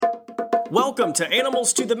Welcome to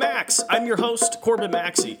Animals to the Max. I'm your host, Corbin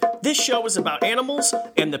Maxey. This show is about animals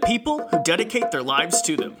and the people who dedicate their lives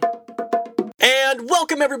to them. And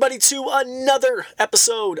welcome everybody to another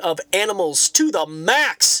episode of Animals to the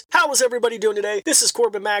Max. How is everybody doing today? This is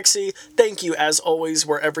Corbin Maxey. Thank you as always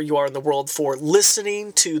wherever you are in the world for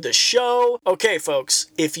listening to the show. Okay folks,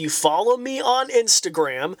 if you follow me on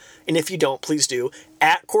Instagram, and if you don't, please do,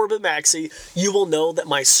 at Corbin Maxey, you will know that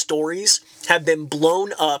my stories have been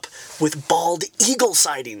blown up with bald eagle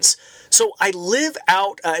sightings. So I live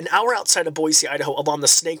out an hour outside of Boise, Idaho, along the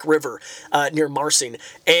Snake River near Marsing,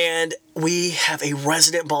 and we have a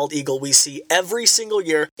resident bald eagle we see every single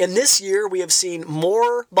year. And this year, we have seen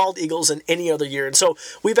more bald eagles than any other year. And so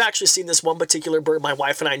we've actually seen this one particular bird. My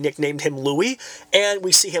wife and I nicknamed him Louie, and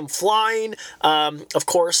we see him flying, of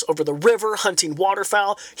course, over the river, hunting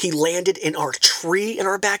waterfowl. He landed in our tree in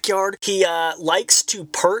our backyard. He likes to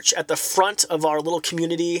perch at the front of our little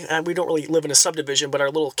community. We don't really live in a subdivision, but our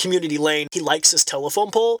little community lane. He likes his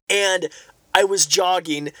telephone pole, and I was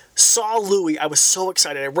jogging, saw Louie. I was so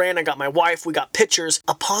excited. I ran, I got my wife, we got pictures.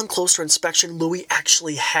 Upon closer inspection, Louie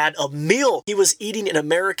actually had a meal. He was eating an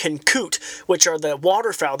American coot, which are the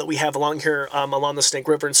waterfowl that we have along here, along the Snake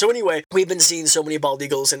River. And so anyway, we've been seeing so many bald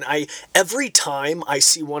eagles, and every time I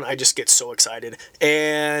see one, I just get so excited.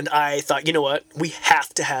 And I thought, you know what? We have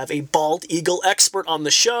to have a bald eagle expert on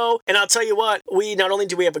the show. And I'll tell you what, not only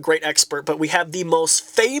do we have a great expert, but we have the most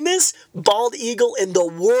famous bald eagle in the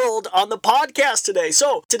world on the podcast today.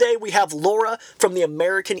 So today we have Laura from the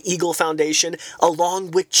American Eagle Foundation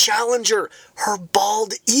along with Challenger, her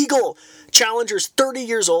bald eagle. Challenger's 30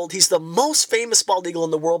 years old. He's the most famous bald eagle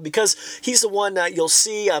in the world because he's the one you'll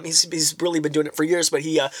see. He's really been doing it for years, but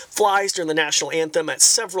he flies during the national anthem at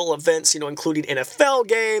several events, including NFL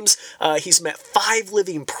games. He's met 5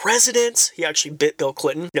 living presidents. He actually bit Bill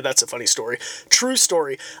Clinton. Yeah, that's a funny story. True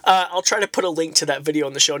story. I'll try to put a link to that video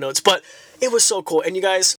in the show notes, but it was so cool. And you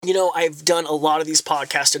guys, I've done a lot of these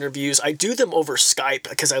podcast interviews. I do them over Skype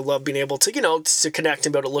because I love being able to, to connect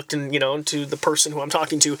and be able to look into the person who I'm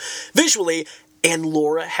talking to visually. And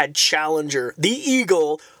Laura had Challenger, the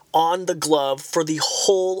eagle, on the glove for the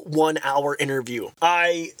whole 1-hour interview.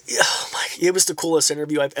 It was the coolest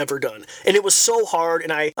interview I've ever done. And it was so hard,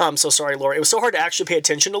 and I'm so sorry, Laura. It was so hard to actually pay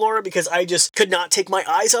attention to Laura because I just could not take my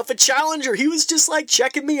eyes off of Challenger. He was just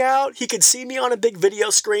checking me out. He could see me on a big video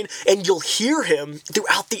screen, and you'll hear him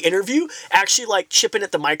throughout the interview actually chipping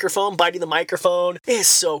at the microphone, biting the microphone. It is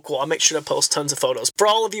so cool. I'll make sure to post tons of photos. For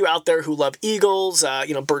all of you out there who love eagles,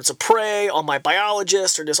 birds of prey, all my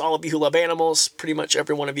biologists, or just all of you who love animals, pretty much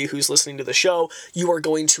every one of you who's listening to the show, you are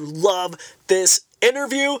going to love this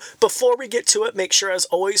interview. Before we get to it, make sure as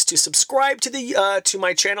always to subscribe to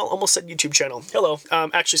my channel. Almost said YouTube channel. Hello.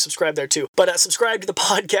 Actually subscribe there too. But subscribe to the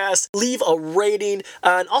podcast, leave a rating,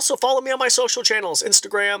 and also follow me on my social channels,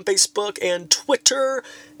 Instagram, Facebook, and Twitter.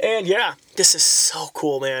 And yeah, this is so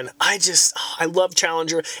cool, man. I love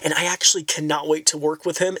Challenger, and I actually cannot wait to work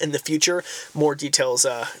with him in the future. More details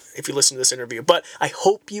if you listen to this interview. But I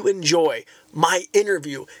hope you enjoy my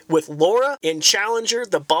interview with Laura and Challenger,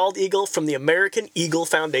 the bald eagle from the American Eagle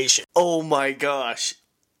Foundation. Oh my gosh.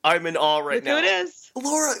 I'm in awe right now. Look who it is.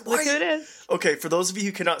 Laura, Look who it is. Okay, for those of you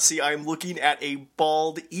who cannot see, I'm looking at a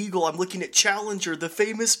bald eagle. I'm looking at Challenger, the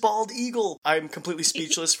famous bald eagle. I'm completely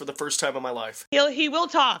speechless for the first time in my life. He will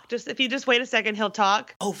talk. If you just wait a second, he'll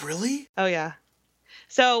talk. Oh, really? Oh, yeah.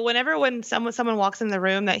 So when someone walks in the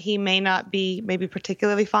room that he may not be maybe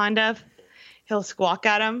particularly fond of, he'll squawk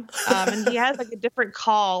at him. And he has a different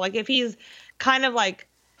call. If he's kind of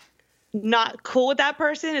not cool with that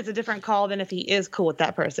person, it's a different call than if he is cool with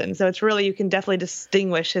that person. So it's really, you can definitely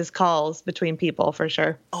distinguish his calls between people for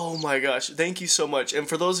sure. Oh my gosh. Thank you so much. And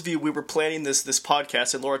for those of you, we were planning this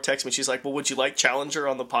podcast and Laura texted me. She's like, well, would you like Challenger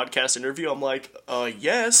on the podcast interview? I'm like,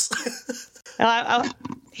 yes.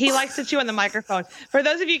 He likes to chew on the microphone. For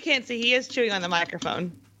those of you who can't see, he is chewing on the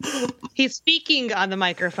microphone. He's speaking on the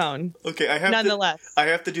microphone. Okay, I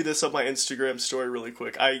have to do this on my Instagram story really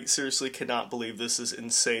quick. I seriously cannot believe this is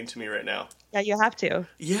insane to me right now. Yeah, you have to.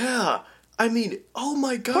 Yeah. Oh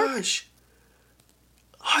my gosh.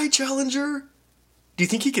 Hi, Challenger. Do you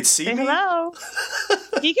think he could see me? Hello.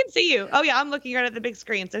 He can see you. Oh yeah, I'm looking right at the big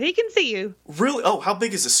screen, so he can see you. Really? Oh, how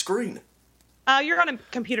big is the screen? You're on a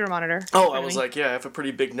computer monitor. Oh, I was like, yeah, I have a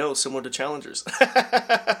pretty big nose, similar to Challenger's.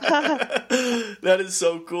 That is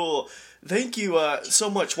so cool. Thank you so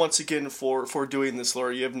much once again for doing this,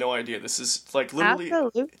 Laura. You have no idea. This is literally...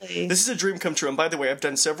 Absolutely. This is a dream come true. And by the way, I've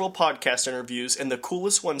done several podcast interviews, and the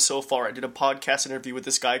coolest one so far, I did a podcast interview with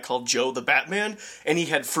this guy called Joe the Batman, and he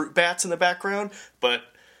had fruit bats in the background, but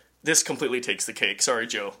this completely takes the cake. Sorry,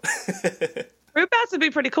 Joe. Fruit bats would be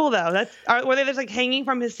pretty cool, though. Were they just like hanging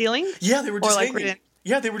from his ceiling? Yeah, they were just like, hanging.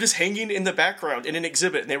 Yeah, they were just hanging in the background in an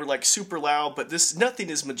exhibit, and they were like super loud, but nothing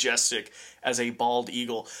is majestic as a bald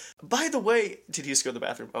eagle. By the way, did he just go to the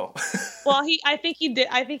bathroom? Oh. Well, I think he did.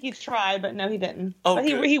 I think he tried, but no, he didn't. Oh, but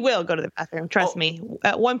he will go to the bathroom. Trust me.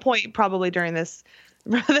 At one point, probably during this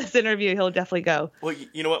interview, he'll definitely go. Well,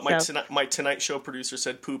 you know what? My Tonight Show producer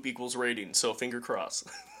said poop equals rating, so finger crossed.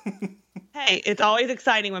 Hey, it's always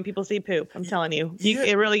exciting when people see poop. I'm telling you.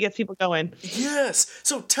 It really gets people going. Yes.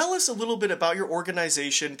 So tell us a little bit about your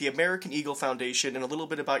organization, the American Eagle Foundation, and a little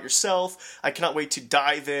bit about yourself. I cannot wait to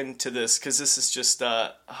dive into this because this is just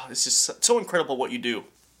it's just so incredible what you do.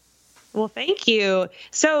 Well, thank you.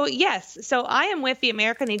 So, yes. So I am with the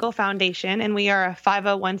American Eagle Foundation, and we are a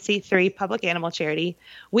 501c3 public animal charity.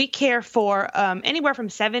 We care for anywhere from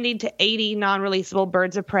 70 to 80 non-releasable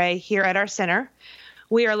birds of prey here at our center.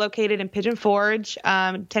 We are located in Pigeon Forge,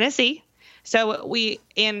 Tennessee. So we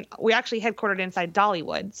actually headquartered inside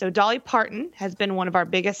Dollywood. So Dolly Parton has been one of our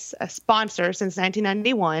biggest sponsors since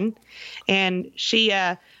 1991, and she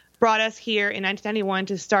brought us here in 1991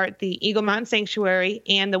 to start the Eagle Mountain Sanctuary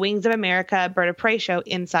and the Wings of America Bird of Prey show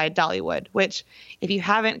inside Dollywood, which if you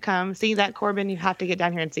haven't come see that, Corbin, you have to get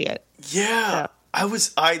down here and see it. Yeah. So.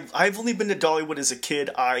 I've only been to Dollywood as a kid.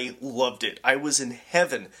 I loved it. I was in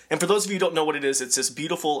heaven. And for those of you who don't know what it is, it's this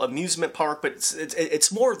beautiful amusement park, but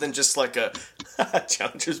it's more than just like a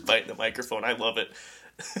Challenger's biting the microphone. I love it.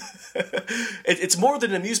 It's more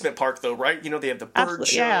than an amusement park, though, right? You know, they have the bird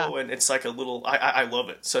show, and it's like a little. I love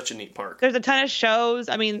it. Such a neat park. There's a ton of shows.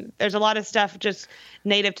 I mean, there's a lot of stuff just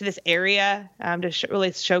native to this area to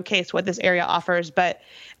really showcase what this area offers. But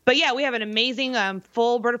yeah, we have an amazing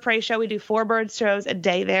full bird of prey show. We do 4 bird shows a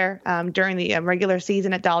day there during the regular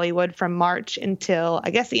season at Dollywood from March until,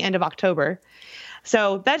 I guess, the end of October.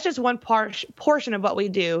 So that's just one portion of what we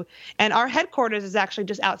do. And our headquarters is actually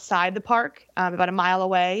just outside the park, about a mile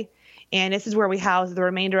away. And this is where we house the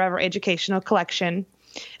remainder of our educational collection.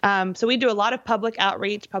 So we do a lot of public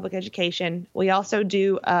outreach, public education. We also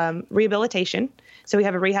do rehabilitation. So we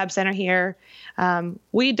have a rehab center here.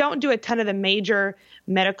 We don't do a ton of the major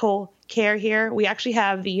medical care here. We actually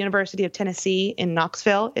have the University of Tennessee in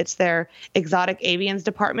Knoxville. It's their exotic avians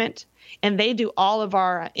department. And they do all of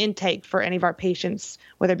our intake for any of our patients,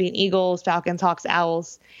 whether it be eagles, falcons, hawks,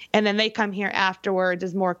 owls. And then they come here afterwards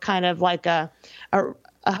as more kind of like a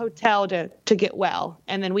hotel to get well.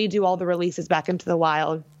 And then we do all the releases back into the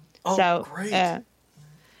wild. Oh, great. And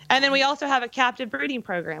then we also have a captive breeding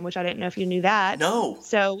program, which I didn't know if you knew that. No.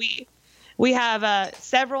 So we have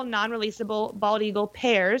several non-releasable bald eagle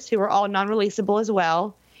pairs who are all non-releasable as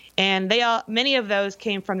well. And many of those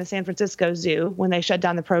came from the San Francisco Zoo when they shut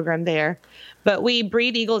down the program there. But we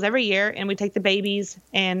breed eagles every year, and we take the babies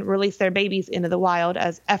and release their babies into the wild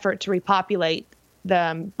as effort to repopulate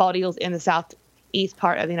the bald eagles in the southeast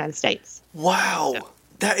part of the United States. Wow. So.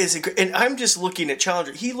 That is and I'm just looking at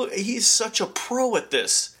Challenger. He's such a pro at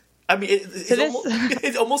this. I mean,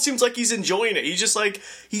 it almost seems like he's enjoying it. He's just like,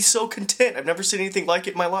 he's so content. I've never seen anything like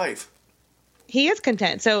it in my life. He is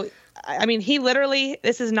content. So, I mean,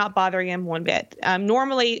 this is not bothering him one bit.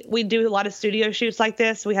 Normally, we do a lot of studio shoots like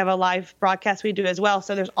this. We have a live broadcast we do as well.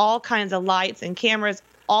 So there's all kinds of lights and cameras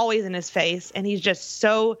always in his face, and he's just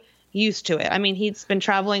so used to it. I mean, he's been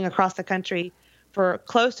traveling across the country for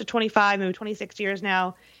close to 25, maybe 26 years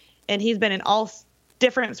now, and he's been in all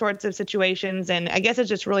different sorts of situations, and I guess it's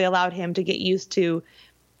just really allowed him to get used to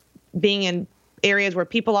being in areas where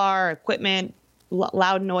people are, equipment,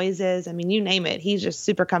 loud noises. I mean, you name it. He's just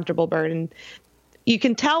super comfortable bird, and you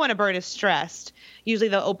can tell when a bird is stressed. Usually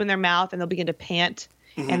they'll open their mouth and they'll begin to pant,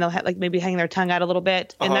 and they'll maybe hang their tongue out a little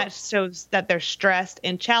bit, and that shows that they're stressed.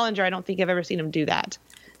 And Challenger, I don't think I've ever seen him do that.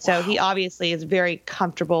 So he obviously is very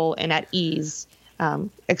comfortable and at ease,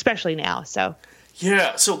 especially now. So.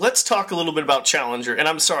 Yeah, so let's talk a little bit about Challenger. And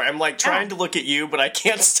I'm sorry, I'm like trying to look at you, but I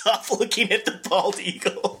can't stop looking at the bald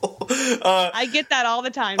eagle. I get that all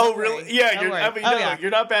the time. Oh, really? Yeah,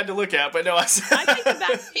 you're not bad to look at, but no. I take the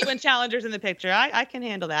back seat when Challenger's in the picture. I can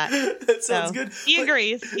handle that. That sounds good. He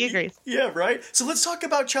agrees. Yeah, right? So let's talk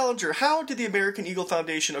about Challenger. How did the American Eagle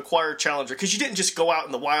Foundation acquire Challenger? Because you didn't just go out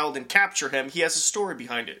in the wild and capture him. He has a story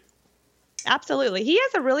behind it. Absolutely. He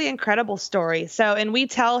has a really incredible story. And we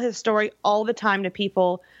tell his story all the time to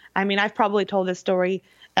people. I mean, I've probably told this story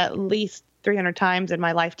at least 300 times in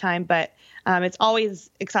my lifetime, but it's always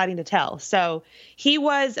exciting to tell. So he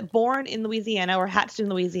was born in Louisiana, or hatched in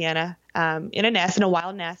Louisiana, in a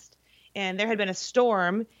wild nest. And there had been a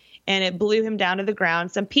storm, and it blew him down to the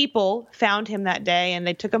ground. Some people found him that day, and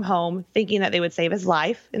they took him home thinking that they would save his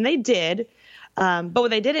life. And they did. But what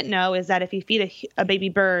they didn't know is that if you feed a baby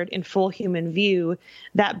bird in full human view,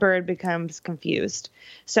 that bird becomes confused.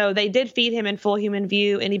 So they did feed him in full human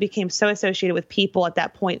view, and he became so associated with people at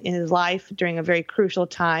that point in his life during a very crucial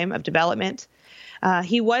time of development.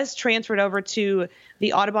 He was transferred over to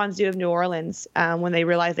the Audubon Zoo of New Orleans when they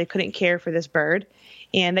realized they couldn't care for this bird.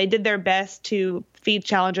 And they did their best to feed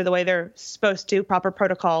Challenger the way they're supposed to, proper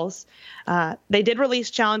protocols. They did release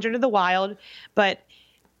Challenger to the wild, but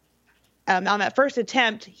on that first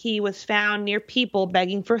attempt, he was found near people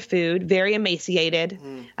begging for food, very emaciated.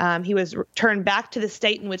 He was turned back to the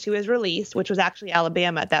state in which he was released, which was actually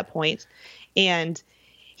Alabama at that point. And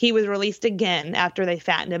he was released again after they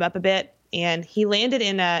fattened him up a bit. And he landed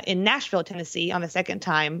in Nashville, Tennessee on the second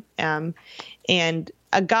time. And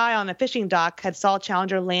a guy on a fishing dock had saw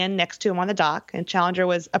Challenger land next to him on the dock. And Challenger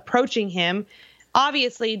was approaching him,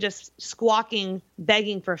 obviously just squawking,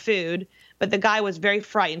 begging for food. But the guy was very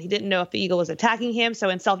frightened. He didn't know if the eagle was attacking him. So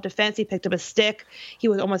in self-defense, he picked up a stick. He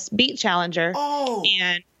was almost beat Challenger. Oh.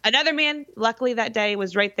 And another man, luckily that day,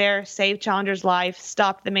 was right there, saved Challenger's life,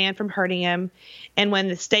 stopped the man from hurting him. And when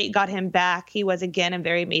the state got him back, he was again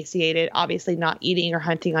very emaciated, obviously not eating or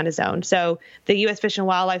hunting on his own. So the U.S. Fish and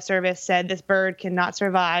Wildlife Service said this bird cannot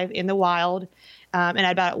survive in the wild. And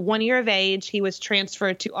at about 1 year of age, he was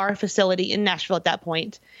transferred to our facility in Nashville at that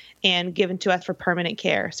point and given to us for permanent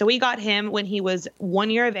care. So we got him when he was 1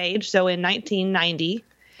 year of age, so in 1990.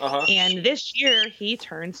 And this year he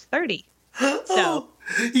turns 30. So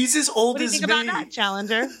he's as old as me. What do you think about that,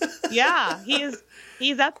 Challenger? Yeah,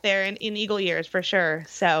 he's up there in eagle years for sure.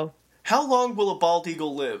 So how long will a bald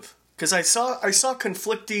eagle live? Because I saw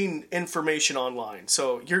conflicting information online.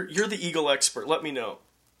 So you're the eagle expert. Let me know.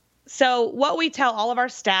 So what we tell all of our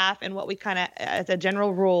staff and what we kind of, as a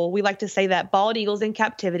general rule, we like to say that bald eagles in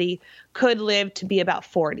captivity could live to be about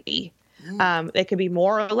 40. They could be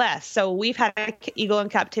more or less. So we've had an eagle in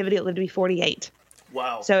captivity that lived to be 48.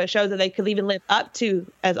 Wow. So it shows that they could even live up to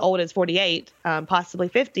as old as 48, possibly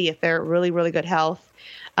 50 if they're really, really good health.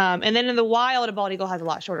 And then in the wild, a bald eagle has a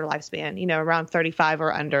lot shorter lifespan, around 35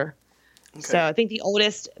 or under. Okay. So I think the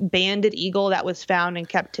oldest banded eagle that was found in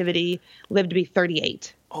captivity lived to be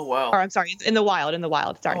 38. Oh, wow. Or I'm sorry, in the wild,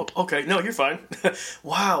 sorry. Oh, okay. No, you're fine.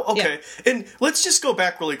 Wow. Okay. Yeah. And let's just go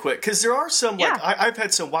back really quick, because there are some, I've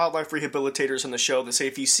had some wildlife rehabilitators on the show that say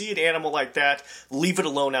if you see an animal like that, leave it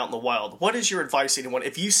alone out in the wild. What is your advice to anyone?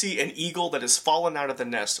 If you see an eagle that has fallen out of the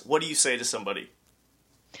nest, what do you say to somebody?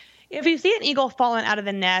 If you see an eagle fallen out of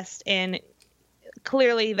the nest and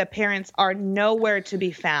clearly the parents are nowhere to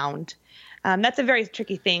be found, that's a very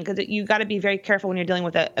tricky thing because you got to be very careful when you're dealing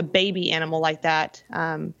with a baby animal like that.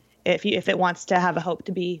 If it wants to have a hope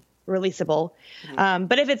to be releasable,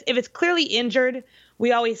 but if it's clearly injured,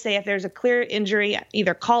 we always say if there's a clear injury,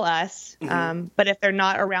 either call us. But if they're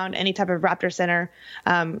not around any type of raptor center,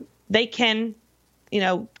 they can,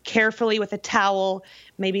 carefully with a towel,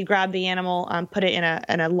 maybe grab the animal, put it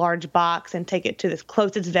in a large box and take it to the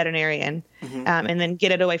closest veterinarian, and then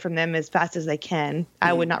get it away from them as fast as they can.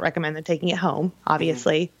 I would not recommend them taking it home,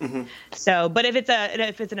 obviously. So, but if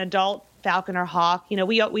it's an adult falcon or hawk,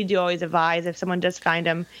 we do always advise if someone does find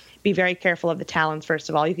them, be very careful of the talons. First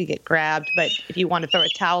of all, you could get grabbed, but if you want to throw a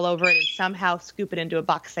towel over it and somehow scoop it into a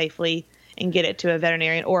box safely and get it to a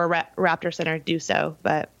veterinarian or a raptor center, do so.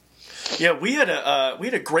 But yeah, we had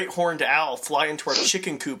a great horned owl fly into our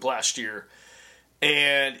chicken coop last year,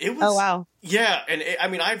 and it was. Oh wow! Yeah,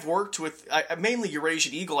 and I've worked with mainly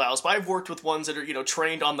Eurasian eagle owls, but I've worked with ones that are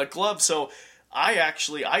trained on the glove. So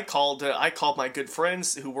I called my good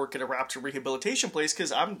friends who work at a raptor rehabilitation place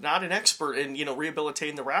because I'm not an expert in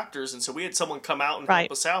rehabilitating the raptors, and so we had someone come out and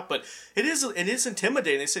help us out. But it is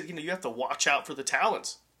intimidating. They said you have to watch out for the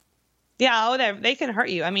talons. Yeah, they can hurt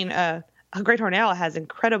you. A great horned owl has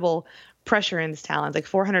incredible pressure in its talons, like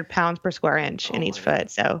 400 pounds per square inch in each foot.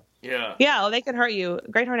 So yeah, they can hurt you.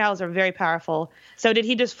 Great horned owls are very powerful. So did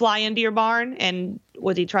he just fly into your barn, and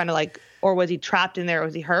was he trying to or was he trapped in there?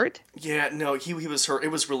 Was he hurt? Yeah, no, he was hurt. It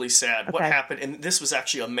was really sad. Okay. What happened, and this was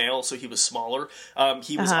actually a male, so he was smaller.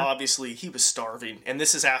 He was he was starving, and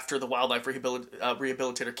this is after the wildlife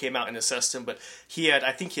rehabilitator came out and assessed him, but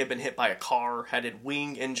I think he had been hit by a car, had a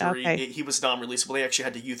wing injury. Okay. He was non-releasable. They actually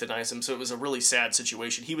had to euthanize him, so it was a really sad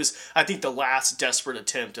situation. He was, I think, the last desperate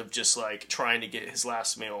attempt of just trying to get his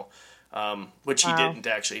last meal. Which he didn't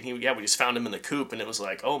actually. We just found him in the coop, and it was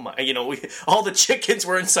like, oh my, all the chickens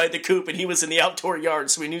were inside the coop, and he was in the outdoor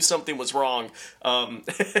yard, so we knew something was wrong.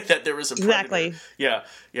 That there was a predator. Exactly.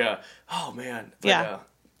 Yeah. Oh man. But,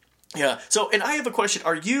 yeah. So, and I have a question.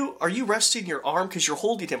 Are you resting your arm because you're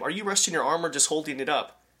holding him? Are you resting your arm or just holding it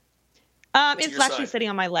up? It's actually sitting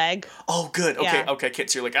on my leg. Oh, good. Okay, Yeah. okay, I can't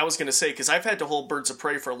see your leg. I was going to say, because I've had to hold birds of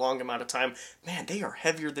prey for a long amount of time. Man, they are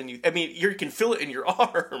heavier than you. I mean, you can feel it in your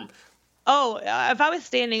arm. Oh, if I was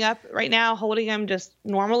standing up right now holding him just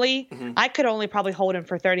normally, I could only probably hold him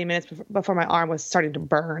for 30 minutes before my arm was starting to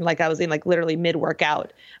burn. Like I was in like literally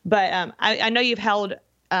mid-workout. But I know you've held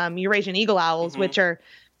Eurasian eagle owls, which are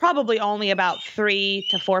probably only about 3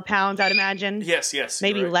 to 4 pounds, I'd imagine. Yes.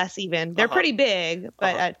 Maybe right. less even. They're pretty big,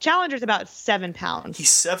 but Challenger's about 7 pounds. He's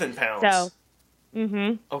 7 pounds.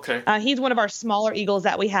 So, okay. He's one of our smaller eagles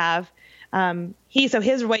that we have. So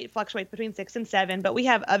his weight fluctuates between 6 and 7, but we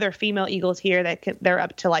have other female eagles here that they're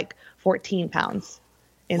up to like 14 pounds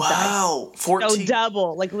in size. Wow, 14. So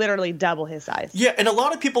double, like literally double his size. Yeah, and a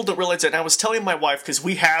lot of people don't realize that. And I was telling my wife, because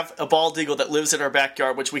we have a bald eagle that lives in our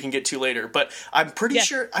backyard, which we can get to later, but I'm pretty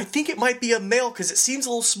sure, I think it might be a male because it seems a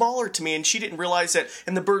little smaller to me, and she didn't realize that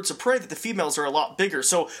in the birds of prey that the females are a lot bigger.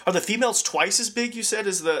 So are the females twice as big, you said,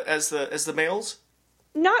 as the males?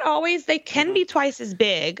 Not always. They can be twice as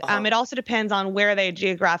big. It also depends on where they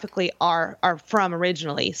geographically are from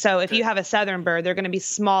originally. So if you have a southern bird, they're going to be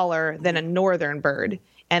smaller than a northern bird.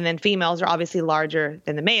 And then females are obviously larger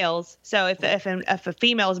than the males. So if a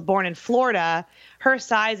female is born in Florida, her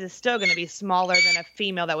size is still going to be smaller than a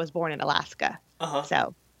female that was born in Alaska.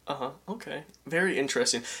 So. Okay. Very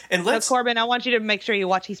interesting. And So Corbin, I want you to make sure you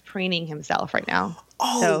watch. He's preening himself right now.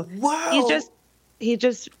 Oh, wow. He's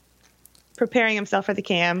just preparing himself for the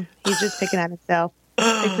cam. He's just picking at himself,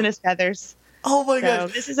 fixing his feathers. Oh my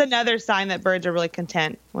God. This is another sign that birds are really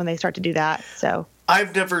content when they start to do that. So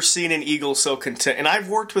I've never seen an eagle so content, and I've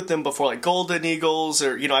worked with them before, like golden eagles,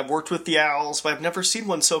 or I've worked with the owls, but I've never seen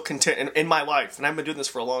one so content in my life, and I've been doing this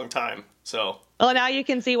for a long time. So well, now you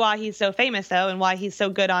can see why he's so famous, though, and why he's so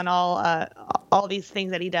good on all these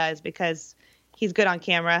things that he does, because he's good on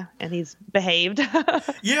camera and he's behaved.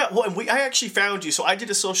 Yeah, well, and I actually found you. So I did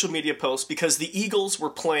a social media post because the Eagles were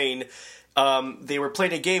playing. They were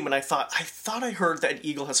playing a game, and I thought I heard that an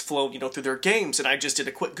eagle has flown, through their games, and I just did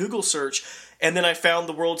a quick Google search, and then I found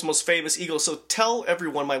the world's most famous eagle. So tell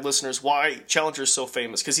everyone, my listeners, why Challenger is so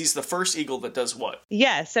famous, because he's the first eagle that does what?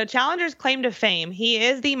 Yes, so Challenger's claim to fame, he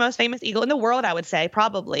is the most famous eagle in the world, I would say,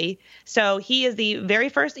 probably. So he is the very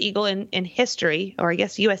first eagle in history, or I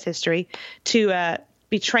guess U.S. history, to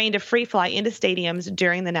be trained to free fly into stadiums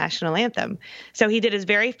during the national anthem. So he did his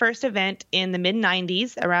very first event in the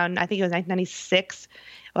mid-90s, around, I think it was 1996,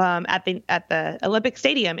 at the Olympic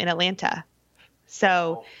Stadium in Atlanta.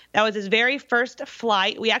 So that was his very first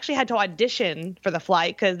flight. We actually had to audition for the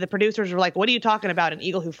flight because the producers were like, "What are you talking about, an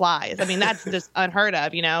eagle who flies? I mean, that's just unheard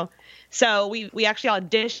of, So we actually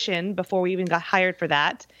auditioned before we even got hired for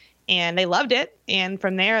that. And they loved it. And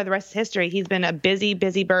from there, the rest is history. He's been a busy,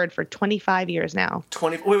 busy bird for 25 years now.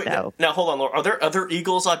 Wait, now hold on, Laura. Are there other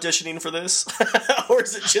eagles auditioning for this? Or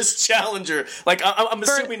is it just Challenger? Like, I'm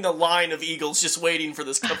assuming the line of eagles just waiting for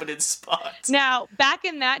this coveted spot. Now, back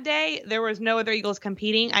in that day, there was no other eagles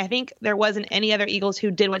competing. I think there wasn't any other eagles who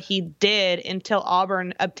did what he did until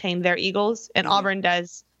Auburn obtained their eagles. And Auburn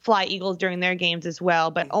does fly eagles during their games as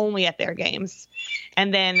well, but only at their games.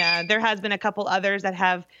 And then there has been a couple others that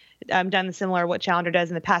have done similar what Challenger does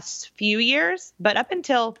in the past few years, but up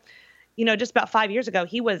until just about 5 years ago,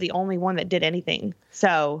 he was the only one that did anything.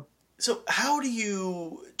 So how do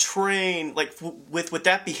you train, like, with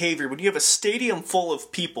that behavior when you have a stadium full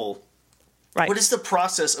of people? Right. What is the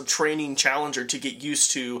process of training Challenger to get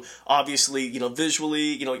used to, obviously,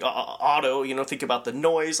 visually, auto, think about the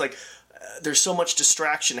noise, like there's so much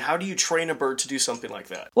distraction. How do you train a bird to do something like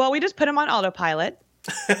that? Well, we just put him on autopilot.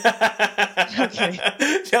 Okay.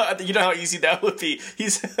 No, you know how easy that would be.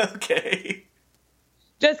 He's okay.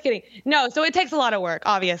 Just kidding. No, so it takes a lot of work,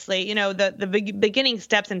 obviously. The beginning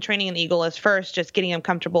steps in training an eagle is first just getting him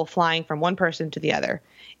comfortable flying from one person to the other,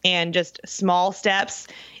 and just small steps.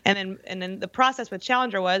 And then the process with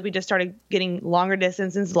Challenger was we just started getting longer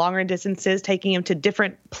distances, taking him to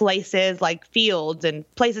different places like fields and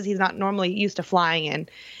places he's not normally used to flying in.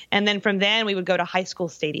 And then from then we would go to high school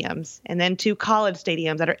stadiums and then to college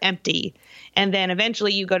stadiums that are empty. And then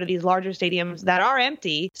eventually you go to these larger stadiums that are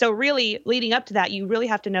empty. So really leading up to that, you really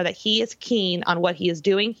have to know that he is keen on what he is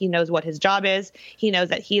doing. He knows what his job is. He knows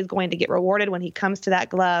that he is going to get rewarded when he comes to that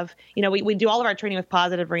glove. We do all of our training with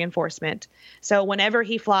positive reinforcement. So whenever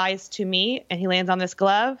he flies to me and he lands on this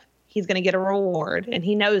glove, he's going to get a reward, and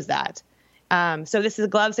he knows that. So this is a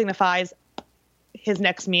glove signifies his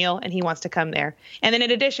next meal, and he wants to come there. And then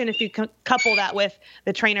in addition, if you couple that with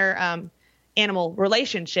the trainer animal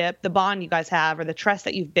relationship, the bond you guys have or the trust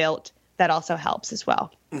that you've built, that also helps as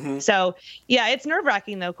well. So, yeah, it's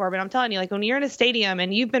nerve-wracking, though, Corbin. I'm telling you, like, when you're in a stadium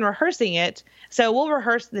and you've been rehearsing it, so we'll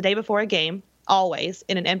rehearse the day before a game, always,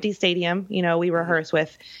 in an empty stadium. You know, we rehearse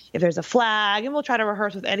with if there's a flag, and we'll try to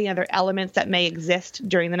rehearse with any other elements that may exist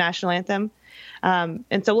during the national anthem.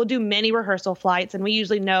 And so we'll do many rehearsal flights, and we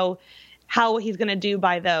usually know how he's going to do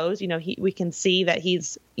by those. You know, we can see that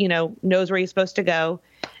he's, you know, knows where he's supposed to go.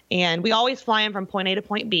 And we always fly him from point A to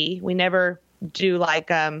point B. We never do like,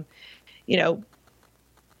 you know,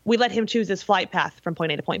 we let him choose his flight path from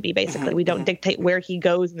point A to point B, basically. We don't dictate where he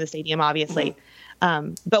goes in the stadium, obviously.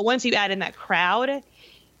 But once you add in that crowd,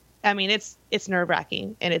 I mean, it's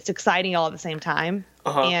nerve-wracking and it's exciting all at the same time.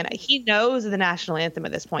 And he knows the national anthem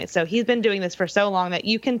at this point. So he's been doing this for so long that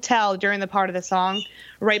you can tell during the part of the song,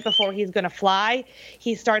 right before he's going to fly,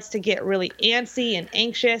 he starts to get really antsy and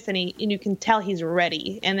anxious, and you can tell he's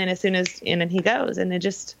ready. And then and then he goes, and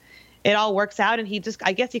it all works out. And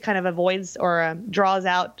I guess he kind of avoids or drowns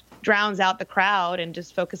out the crowd and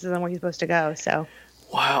just focuses on where he's supposed to go. So.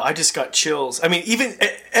 Wow, I just got chills. I mean, even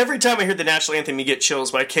every time I hear the national anthem, you get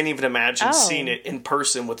chills, but I can't even imagine seeing it in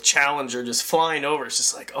person with Challenger just flying over. It's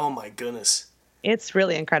just like, oh my goodness. It's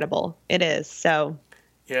really incredible. It is. So.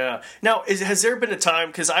 Yeah. Now, has there been a time,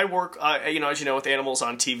 because I work, as you know, with animals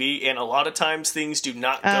on TV, and a lot of times things do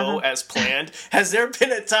not go as planned. Has there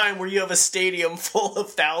been a time where you have a stadium full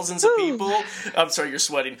of thousands of people? I'm sorry, you're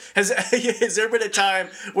sweating. Has there been a time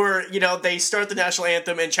where, you know, they start the national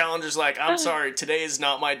anthem and Challenger's like, I'm sorry, today is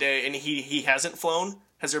not my day, and he hasn't flown?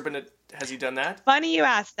 Has he done that? Funny you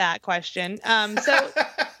asked that question.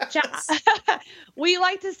 We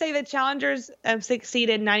like to say that Challengers have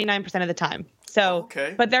succeeded 99% of the time. So,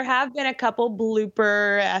 but there have been a couple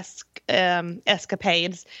blooper-esque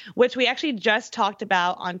escapades, which we actually just talked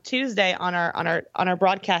about on Tuesday on our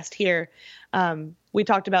broadcast here. We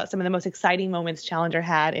talked about some of the most exciting moments Challenger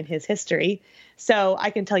had in his history. So I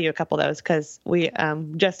can tell you a couple of those because we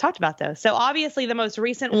just talked about those. So obviously the most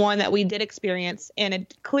recent one that we did experience, and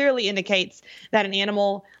it clearly indicates that an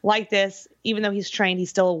animal like this, even though he's trained,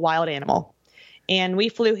 he's still a wild animal. And we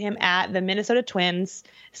flew him at the Minnesota Twins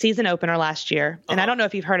season opener last year. And I don't know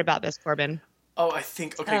if you've heard about this, Corbin. Oh, I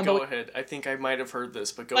think, go ahead. I think I might have heard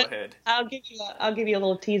this, but go ahead. I'll give you a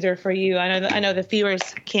little teaser for you. I know the viewers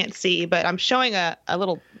can't see, but I'm showing a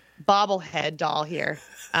little bobblehead doll here.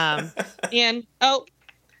 And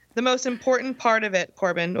the most important part of it,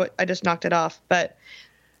 Corbin, I just knocked it off, but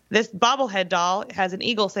this bobblehead doll has an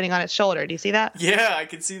eagle sitting on its shoulder. Do you see that? Yeah, I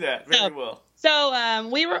can see that very well. So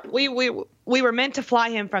we were meant to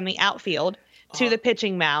fly him from the outfield to the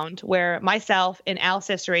pitching mound, where myself and Al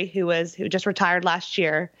Cicery, who just retired last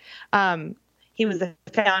year, he was the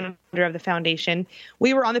founder of the foundation.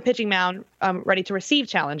 We were on the pitching mound, ready to receive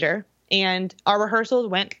Challenger, and our rehearsals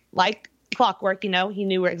went like clockwork. You know, he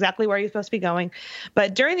knew exactly where he was supposed to be going.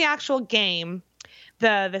 But during the actual game,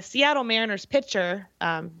 the Seattle Mariners pitcher,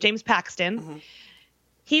 James Paxton,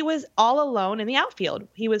 he was all alone in the outfield.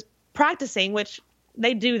 He was practicing, which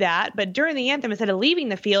they do that, but during the anthem, instead of leaving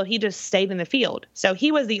the field, he just stayed in the field. So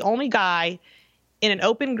he was the only guy in an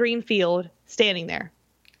open green field standing there.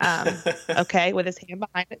 With his hand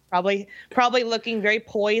behind it, probably looking very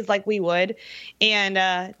poised like we would.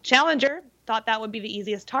 And Challenger thought that would be the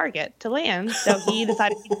easiest target to land, so he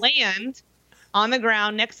decided to land on the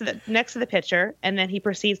ground next to the pitcher, and then he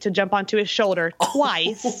proceeds to jump onto his shoulder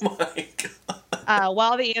twice. Oh my God.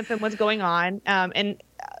 While the anthem was going on. And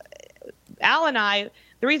Al and I,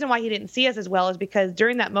 the reason why he didn't see us as well is because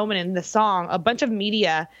during that moment in the song, a bunch of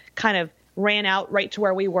media kind of ran out right to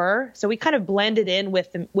where we were. So we kind of blended in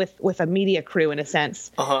with a media crew in a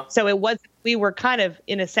sense. So we were kind of,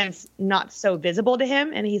 in a sense, not so visible to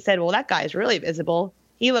him. And he said, well, that guy's really visible.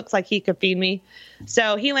 He looks like he could feed me.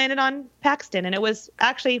 So he landed on Paxton, and it was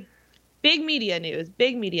actually big media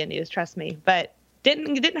news, trust me, but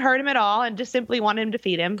didn't hurt him at all, and just simply wanted him to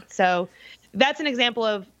feed him. So that's an example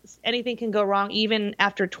of anything can go wrong even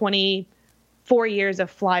after 24 years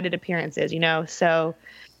of flighted appearances, you know. So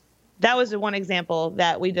that was the one example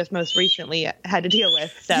that we just most recently had to deal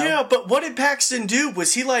with. So yeah, but what did Paxton do?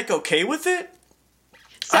 Was he like okay with it?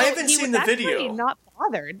 So I haven't seen the video. Not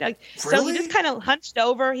bothered. Really? So he just kind of hunched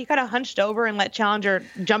over. He kind of hunched over and let Challenger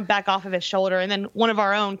jump back off of his shoulder. And then one of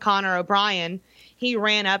our own, Connor O'Brien, he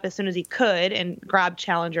ran up as soon as he could and grabbed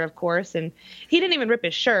Challenger, of course. And he didn't even rip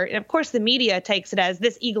his shirt. And of course, the media takes it as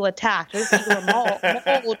this eagle attacked. This eagle mauled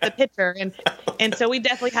the pitcher. And so we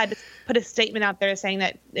definitely had to put a statement out there saying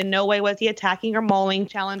that in no way was he attacking or mauling.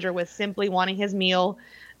 Challenger was simply wanting his meal.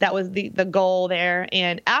 That was the goal there.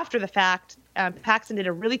 And after the fact, Paxton did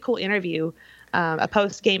a really cool interview a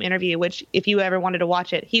post-game interview, which if you ever wanted to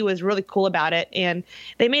watch it, he was really cool about it. And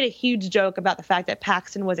they made a huge joke about the fact that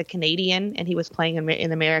Paxton was a Canadian and he was playing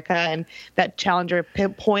in America, and that Challenger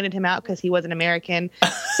pointed him out because he was an American.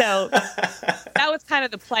 So that was kind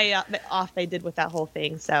of the play off they did with that whole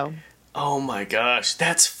thing. So. Oh my gosh,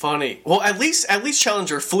 that's funny. Well, at least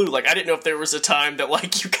Challenger flew. Like, I didn't know if there was a time that,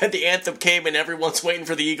 like, the anthem came and everyone's waiting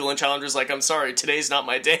for the Eagle, and Challenger's like, I'm sorry, today's not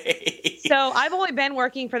my day. So I've only been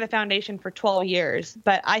working for the foundation for 12 years,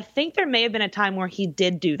 but I think there may have been a time where he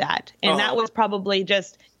did do that. And that was probably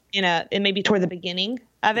just maybe toward the beginning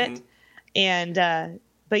of it. And,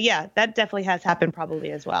 but yeah, that definitely has happened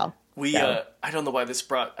probably as well. I don't know why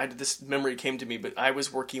this memory came to me, but I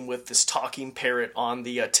was working with this talking parrot on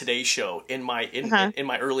the Today Show in my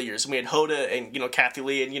early years. And we had Hoda and, Kathy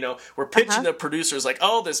Lee, and, we're pitching the producers like,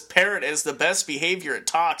 oh, this parrot is the best behavior. It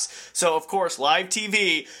talks. So, of course, live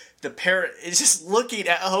TV, the parrot is just looking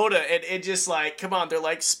at Hoda, and it just like, come on, they're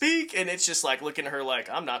like, speak, and it's just like looking at her like,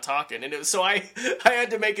 I'm not talking. And so I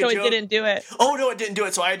had to make a joke. So it didn't do it. Oh no, it didn't do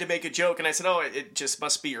it. So I had to make a joke, and I said, oh, it just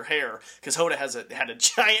must be your hair, because Hoda had a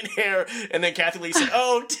giant hair. And then Kathy Lee said,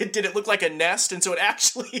 oh, did it look like a nest? And so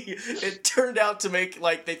it turned out to make,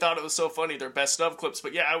 like, they thought it was so funny, their best of clips.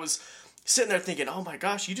 But yeah, I was sitting there thinking, oh my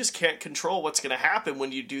gosh, you just can't control what's going to happen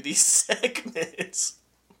when you do these segments.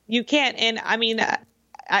 You can't, and I mean.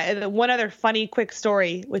 One other funny quick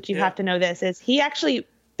story, which you have to know this, is he actually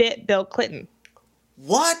bit Bill Clinton.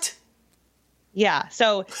 What? Yeah.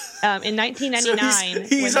 So in 1999.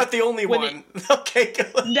 So he's not the only one. Okay, go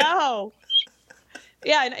ahead. No.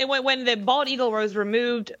 Yeah, and when the bald eagle was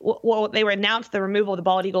removed, well, they were announced the removal of the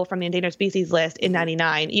bald eagle from the endangered species list in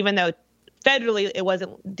 99, even though federally it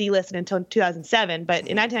wasn't delisted until 2007. But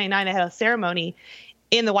in 1999, they had a ceremony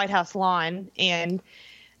in the White House lawn, and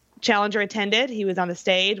Challenger attended. He was on the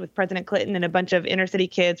stage with President Clinton and a bunch of inner city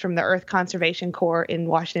kids from the Earth Conservation Corps in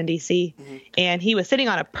Washington, D.C. And he was sitting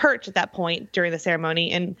on a perch at that point during the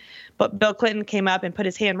ceremony. But Bill Clinton came up and put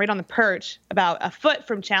his hand right on the perch about a foot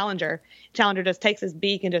from Challenger. Challenger just takes his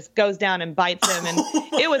beak and just goes down and bites him. And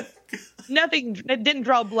it was nothing. It didn't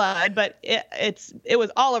draw blood, but it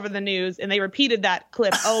was all over the news. And they repeated that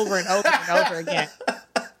clip over and over and over again.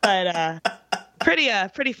 But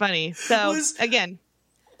pretty funny. So again.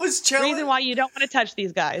 Reason why you don't want to touch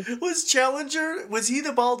these guys. Was he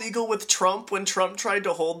the bald eagle with Trump when Trump tried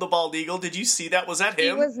to hold the bald eagle? Did you see that? Was that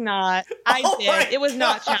him? He was not. I did. It was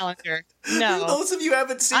not Challenger. No. Those of you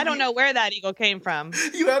haven't seen. I don't know where that eagle came from.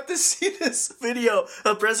 You have to see this video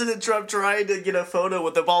of President Trump trying to get a photo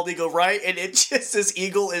with the bald eagle, right? And it just, this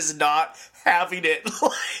eagle is not having it.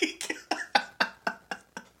 Like,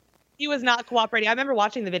 he was not cooperating. I remember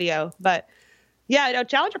watching the video, but. Yeah, no,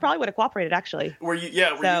 Challenger probably would have cooperated, actually. Were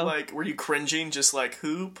you cringing, just like,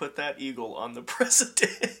 who put that eagle on the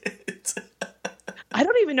president? I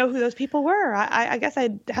don't even know who those people were. I guess I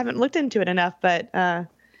haven't looked into it enough, but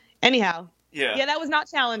anyhow. Yeah, that was not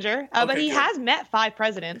Challenger. But he has met 5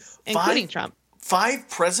 presidents, including Trump. 5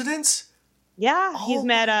 presidents? Yeah, he's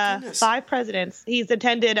met 5 presidents. He's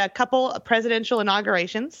attended a couple of presidential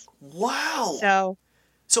inaugurations. Wow.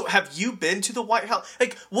 So have you been to the White House?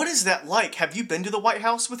 Like, what is that like? Have you been to the White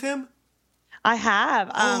House with him? I have.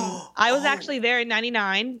 I was actually there in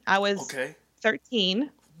 99. I was 13.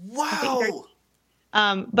 Wow.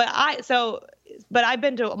 But I've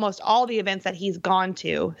been to almost all the events that he's gone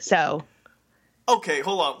to. So. Okay,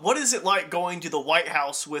 hold on. What is it like going to the White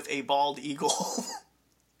House with a bald eagle?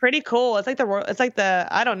 Pretty cool.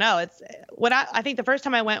 I don't know. It's when I think the first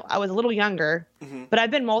time I went, I was a little younger, but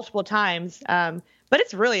I've been multiple times. But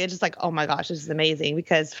it's just like, oh my gosh, this is amazing,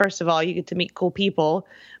 because first of all, you get to meet cool people,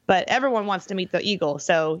 but everyone wants to meet the eagle.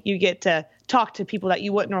 So you get to talk to people that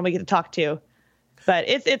you wouldn't normally get to talk to. But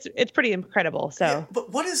it's pretty incredible. So, yeah, but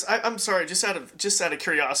what is? I'm sorry, just out of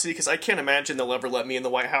curiosity, because I can't imagine they'll ever let me in the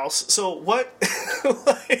White House. So what?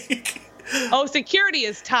 Like, oh, security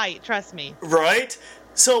is tight. Trust me. Right.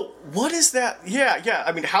 So what is that? Yeah.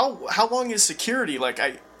 I mean, how long is security? Like,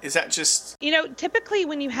 is that just? Typically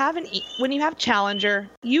when you have Challenger,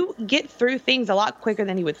 you get through things a lot quicker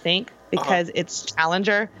than you would think, because it's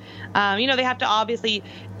Challenger. They have to obviously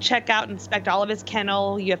check out and inspect all of his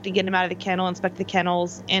kennel. You have to get him out of the kennel, inspect the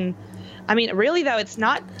kennels. And I mean, really though, it's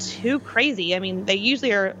not too crazy. I mean, they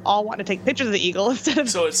usually are all wanting to take pictures of the eagle instead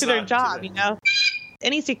of do their job,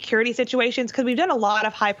 Any security situations, because we've done a lot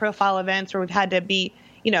of high profile events where we've had to be,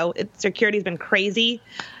 security's been crazy.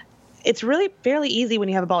 It's really fairly easy when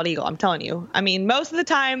you have a bald eagle, I'm telling you. I mean, most of the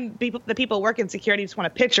time, the people working security just want a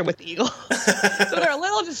picture with the eagle. So they're a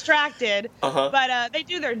little distracted, but they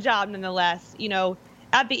do their job nonetheless.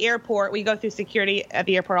 At the airport, we go through security at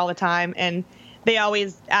the airport all the time, and they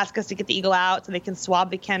always ask us to get the eagle out so they can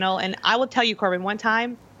swab the kennel. And I will tell you, Corbin, one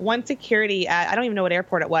time, one security at, I don't even know what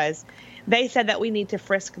airport it was, they said that we need to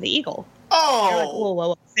frisk the eagle. Oh. They're like, whoa, whoa,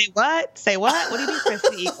 whoa. Say what? Say what? What do you mean frisk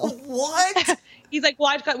the eagle? What? He's like,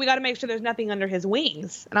 well, we got to make sure there's nothing under his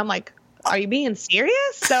wings. And I'm like, are you being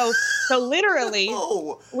serious? So literally,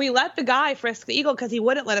 we let the guy frisk the eagle because he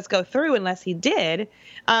wouldn't let us go through unless he did.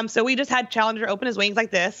 So we just had Challenger open his wings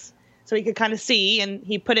like this so he could kind of see, and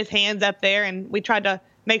he put his hands up there, and we tried to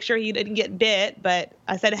make sure he didn't get bit. But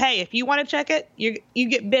I said, hey, if you want to check it, you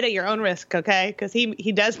get bit at your own risk, okay? Because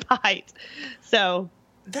he does bite. So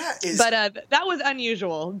that was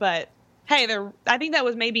unusual. But hey, I think that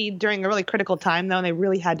was maybe during a really critical time, though, and they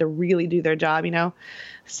really had to really do their job, you know?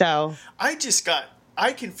 So I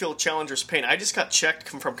can feel Challenger's pain. I just got checked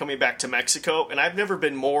from coming back to Mexico, and I've never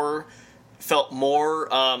felt more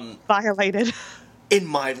violated in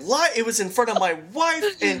my life. It was in front of my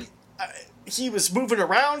wife, and he was moving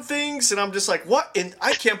around things, and I'm just like, what? And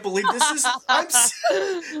I can't believe this is.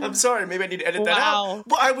 I'm sorry. Maybe I need to edit that out.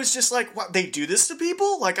 But I was just like, what? They do this to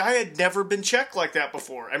people? Like, I had never been checked like that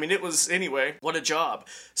before. I mean, it was anyway. What a job.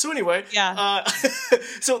 So anyway, yeah.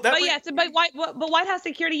 But White House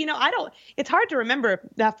security. You know, It's hard to remember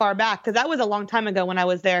that far back because that was a long time ago when I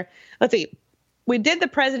was there. Let's see. We did the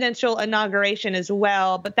presidential inauguration as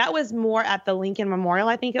well, but that was more at the Lincoln Memorial,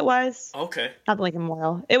 I think it was. Okay. Not the Lincoln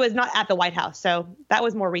Memorial. It was not at the White House, so that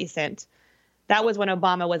was more recent. That was when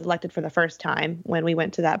Obama was elected for the first time when we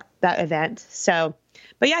went to that event. So,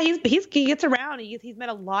 but yeah, he gets around. He's met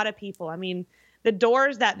a lot of people. I mean, the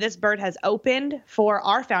doors that this bird has opened for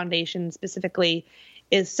our foundation specifically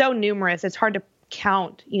is so numerous. It's hard to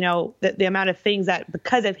count, you know, the amount of things that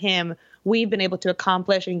because of him we've been able to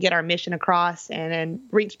accomplish and get our mission across and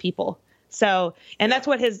reach people. So, and that's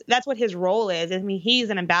what his role is. I mean,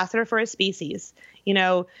 he's an ambassador for his species. You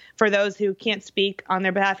know, for those who can't speak on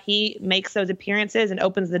their behalf, he makes those appearances and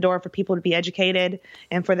opens the door for people to be educated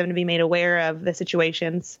and for them to be made aware of the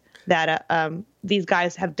situations that these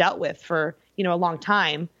guys have dealt with for, you know, a long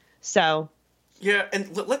time. So. Yeah,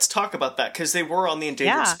 and let's talk about that because they were on the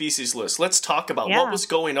endangered species list. Let's talk about what was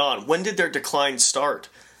going on. When did their decline start?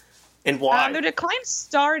 And why? Their decline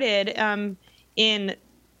started in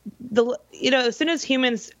as soon as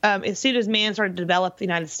man started to develop the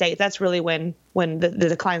United States, that's really when the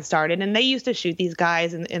decline started. And they used to shoot these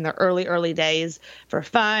guys in the early days for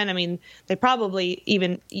fun. I mean, they probably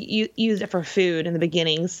even used it for food in the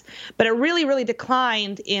beginnings, but it really, really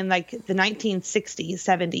declined in like the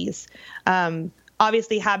 1960s, 70s.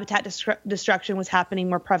 Obviously, habitat destruction was happening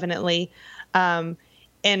more prevalently.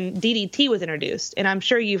 And DDT was introduced, and I'm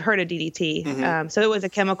sure you've heard of DDT. Mm-hmm. So it was a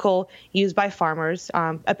chemical used by farmers,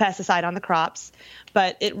 a pesticide on the crops,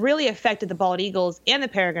 but it really affected the bald eagles and the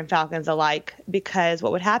peregrine falcons alike because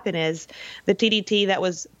what would happen is the DDT that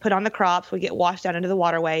was put on the crops would get washed out into the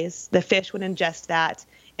waterways. The fish would ingest that,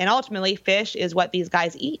 and ultimately fish is what these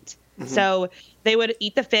guys eat. Mm-hmm. So they would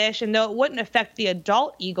eat the fish, and though it wouldn't affect the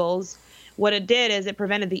adult eagles, what it did is it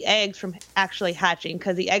prevented the eggs from actually hatching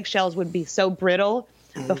because the eggshells would be so brittle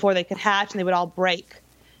before they could hatch, and they would all break.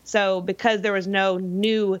 So because there was no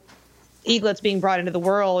new eaglets being brought into the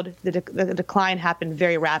world, the decline happened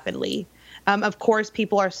very rapidly. Of course,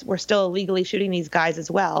 people were still illegally shooting these guys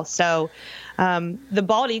as well. So the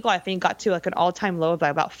bald eagle, I think, got to like an all-time low of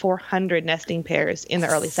about 400 nesting pairs in the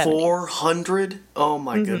early 70s. 400? Oh,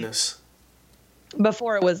 my goodness.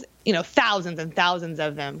 Before it was, you know, thousands and thousands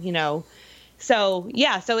of them, you know. So,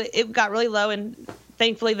 yeah, so it got really low, and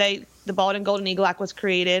thankfully the Bald and Golden Eagle Act was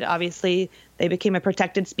created. Obviously, they became a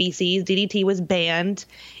protected species. DDT was banned,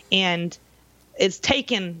 and it's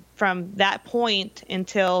taken from that point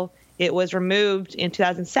until it was removed in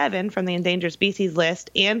 2007 from the endangered species list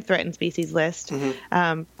and threatened species list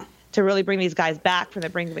to really bring these guys back from the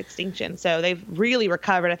brink of extinction. So they've really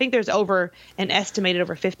recovered. I think there's over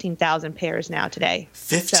 15,000 pairs now today.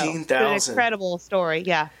 15,000. So it's an incredible story,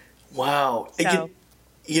 yeah. Wow. So,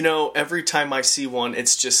 you know, every time I see one,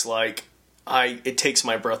 it's just like it takes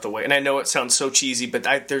my breath away. And I know it sounds so cheesy, but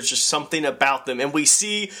there's just something about them. And we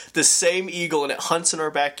see the same eagle, and it hunts in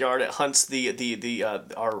our backyard. It hunts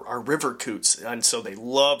our river coots, and so they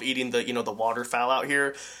love eating the waterfowl out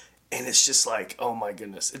here. And it's just like, oh my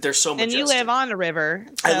goodness, they're so majestic. And you live on the river.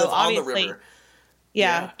 So I live on the river.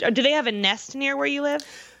 Yeah. Do they have a nest near where you live?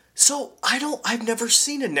 So I've never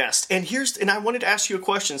seen a nest. And I wanted to ask you a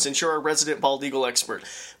question since you're our resident bald eagle expert.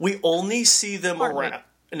 We only see them around.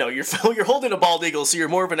 No, you're holding a bald eagle, so you're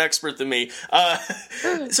more of an expert than me.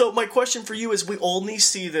 So my question for you is, we only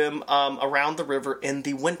see them around the river in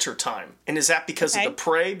the winter time. And is that because of the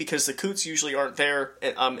prey? Because the coots usually aren't there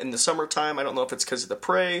in the summertime. I don't know if it's because of the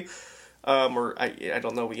prey. or I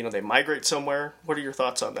don't know, they migrate somewhere. What are your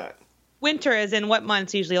thoughts on that? Winter is in what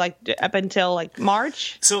months usually? Like up until like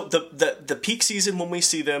March? So the peak season when we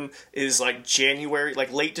see them is like January,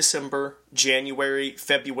 like late December, January,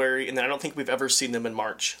 February, and then I don't think we've ever seen them in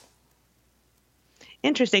March.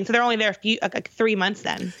 Interesting. So they're only there like 3 months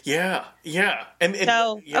then. Yeah. And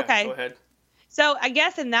so, yeah, okay. Go ahead. So I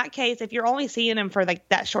guess in that case, if you're only seeing them for like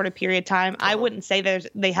that short a period of time, I wouldn't say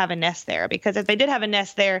they have a nest there, because if they did have a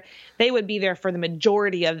nest there, they would be there for the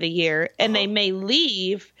majority of the year, and they may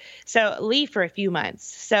leave for a few months.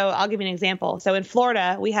 So I'll give you an example. So in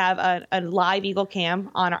Florida, we have a live eagle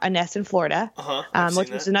cam on a nest in Florida, which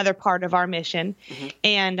is another part of our mission. Mm-hmm.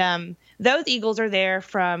 And those eagles are there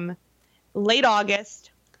from late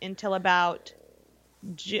August until about,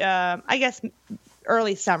 I guess,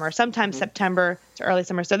 early summer, sometimes September to early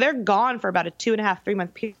summer. So they're gone for about a 2.5, 3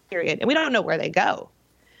 month period, and we don't know where they go,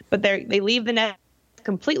 but they leave the nest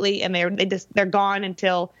completely, and they're gone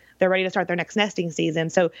until they're ready to start their next nesting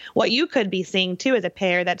season. So what you could be seeing too is a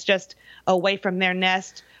pair that's just away from their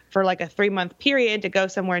nest for like a 3 month period to go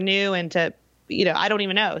somewhere new and to, I don't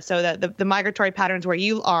even know. So the migratory patterns where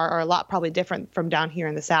you are a lot probably different from down here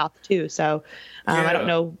in the South too. So I don't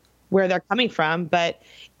know where they're coming from, but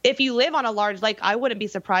if you live on a large lake, I wouldn't be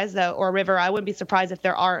surprised though, or a river, I wouldn't be surprised if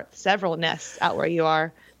there are several nests out where you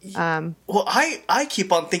are. Well, I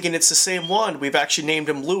keep on thinking it's the same one. We've actually named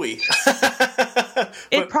him Louis.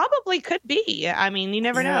 It probably could be. I mean, you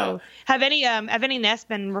never know. Have any nests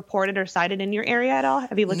been reported or sighted in your area at all?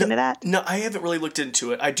 Have you looked into that? No, I haven't really looked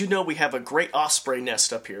into it. I do know we have a great osprey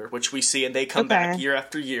nest up here, which we see, and they come back year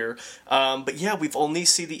after year. But yeah, we've only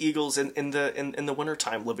seen the eagles in the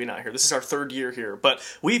wintertime living out here. This is our 3rd year here, but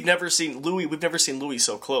we've never seen Louis. We've never seen Louis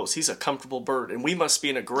so close. He's a comfortable bird, and we must be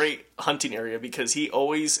in a great hunting area because he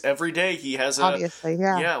always, every day, he has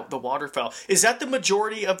the waterfowl. Is that the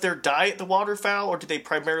majority of their diet, the waterfowl, or do they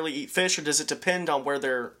primarily eat fish, or does it depend on where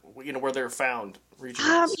they're found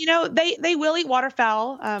regionally? They will eat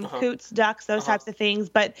waterfowl, coots, ducks, those types of things,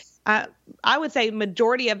 but I would say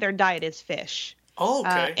majority of their diet is fish. Oh,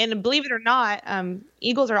 okay. And believe it or not,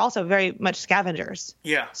 eagles are also very much scavengers.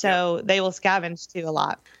 Yeah. So they will scavenge too a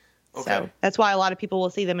lot. Okay. So that's why a lot of people will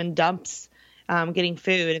see them in dumps, getting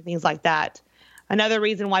food and things like that. Another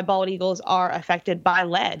reason why bald eagles are affected by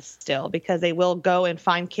lead still, because they will go and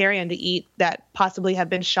find carrion to eat that possibly have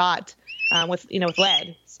been shot with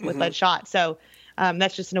lead shot. So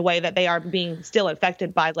that's just in a way that they are being still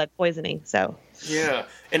affected by lead poisoning. So yeah,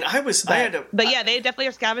 and but yeah, they definitely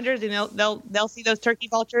are scavengers, and they'll see those turkey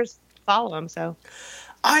vultures, follow them. So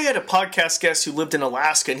I had a podcast guest who lived in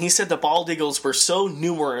Alaska, and he said the bald eagles were so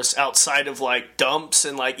numerous outside of like dumps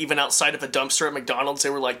and like even outside of a dumpster at McDonald's,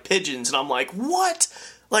 they were like pigeons, and I'm like, what?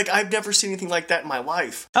 Like, I've never seen anything like that in my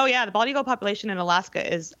life. Oh yeah, the bald eagle population in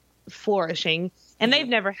Alaska is flourishing, and they've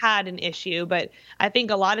never had an issue, but I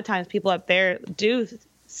think a lot of times people up there do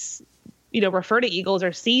refer to eagles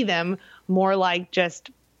or see them more like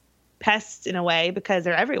just pests in a way, because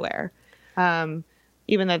they're everywhere.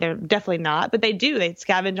 Even though they're definitely not, but they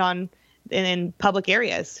scavenge in public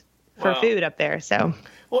areas for food up there. So,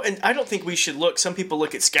 well, and I don't think we should some people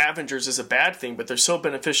look at scavengers as a bad thing, but they're so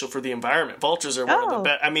beneficial for the environment. Vultures are one of the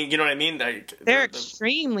best. I mean, you know what I mean? They're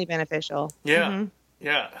extremely beneficial. Yeah. Mm-hmm.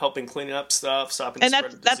 Yeah. Helping clean up stuff, stopping the spread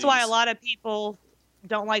of disease. That's why a lot of people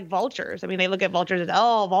don't like vultures. I mean, they look at vultures as,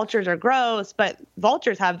 vultures are gross, but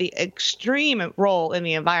vultures have the extreme role in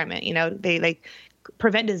the environment. They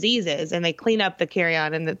prevent diseases, and they clean up the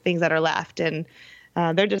carrion and the things that are left, and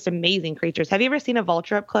they're just amazing creatures. Have you ever seen a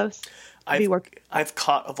vulture up close? I've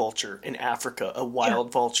caught a vulture in Africa, a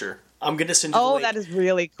wild vulture. I'm going to send you the link. That is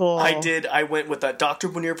really cool. I did. I went with Dr.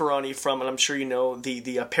 Munir Varani from, and I'm sure you know,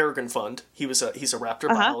 the Peregrine Fund. He's a raptor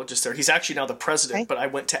biologist there. He's actually now the president, but I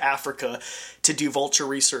went to Africa to do vulture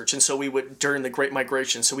research. And so we would, during the Great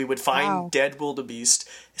Migration, so we would find dead wildebeest,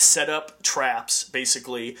 set up traps,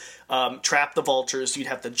 basically, trap the vultures. You'd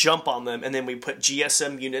have to jump on them, and then we put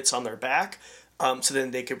GSM units on their back. So then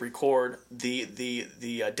they could record the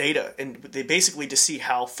data, and they basically to see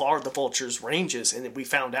how far the vulture's range is. And we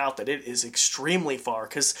found out that it is extremely far,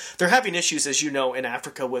 because they're having issues, as you know, in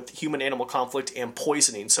Africa with human-animal conflict and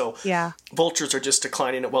poisoning. So vultures are just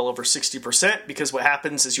declining at well over 60%, because what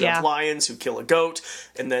happens is you have lions who kill a goat,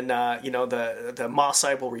 and then the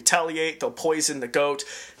Maasai will retaliate. They'll poison the goat,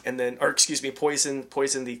 and then, poison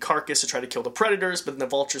the carcass to try to kill the predators. But then the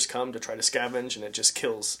vultures come to try to scavenge, and it just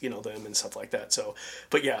kills them and stuff like that. So,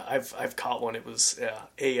 but yeah, I've caught one. It was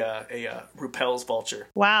a Ruppell's vulture.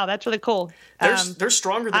 Wow, that's really cool. They're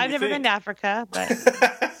stronger than I've never been to Africa, but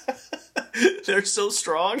They're so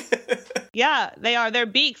strong. Yeah, they are. Their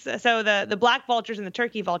beaks. So the black vultures and the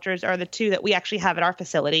turkey vultures are the two that we actually have at our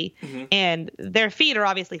facility. Mm-hmm. And their feet are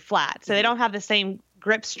obviously flat. So they don't have the same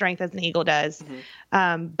grip strength as an eagle does.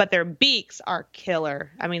 Mm-hmm. But their beaks are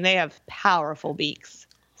killer. I mean, they have powerful beaks.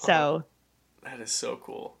 So that is so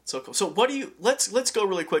cool. So cool. So what do you, let's go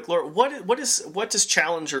really quick, Laura. What does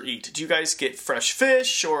Challenger eat? Do you guys get fresh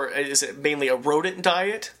fish, or is it mainly a rodent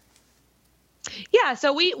diet? Yeah,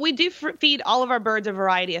 so we do feed all of our birds a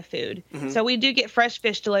variety of food. Mm-hmm. So we do get fresh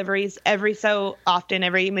fish deliveries every so often,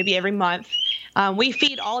 maybe every month. We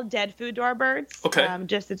feed all dead food to our birds. Okay.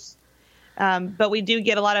 But we do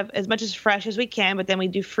get a lot of, as much as fresh as we can, but then we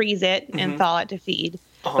do freeze it and thaw it to feed.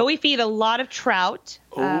 Uh-huh. But we feed a lot of trout.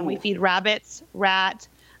 We feed rabbits, rat.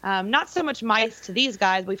 Not so much mice to these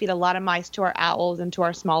guys. We feed a lot of mice to our owls and to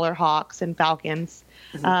our smaller hawks and falcons.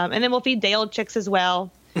 Mm-hmm. And then we'll feed day-old chicks as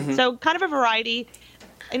well. Mm-hmm. So kind of a variety.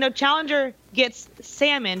 Challenger gets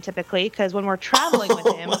salmon typically because when we're traveling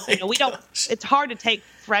with him, it's hard to take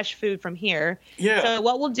fresh food from here. Yeah. So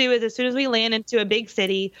what we'll do is as soon as we land into a big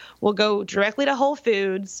city, we'll go directly to Whole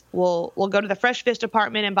Foods. We'll go to the fresh fish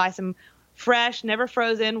department and buy some fresh, never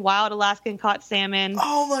frozen, wild Alaskan caught salmon.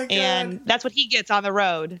 Oh my God. And that's what he gets on the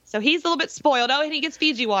road. So he's a little bit spoiled. Oh, and he gets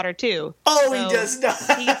Fiji water too. Oh, so he does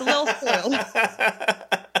not. He gets a little spoiled.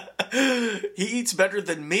 He eats better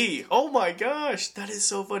than me. Oh my gosh, that is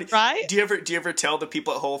so funny. Right? Do you ever tell the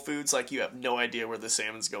people at Whole Foods like you have no idea where the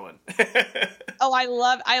salmon's going? Oh, I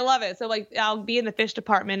love it. So like I'll be in the fish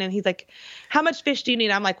department and he's like, "How much fish do you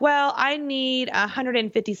need?" I'm like, "Well, I need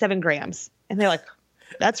 157 grams." And they're like,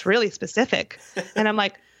 "That's really specific." And I'm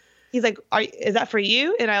like, he's like, "Is that for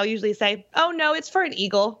you?" And I'll usually say, "Oh no, it's for an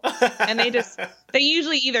eagle." And they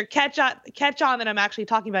usually either catch on that I'm actually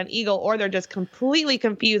talking about an eagle, or they're just completely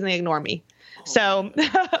confused and they ignore me. Oh, so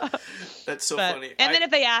that's so funny. And then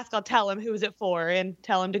if they ask, I'll tell them who's it for and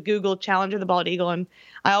tell them to Google Challenger the bald eagle. And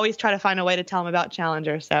I always try to find a way to tell them about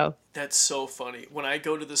Challenger. So that's so funny. When I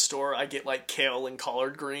go to the store, I get like kale and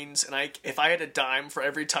collard greens, and if I had a dime for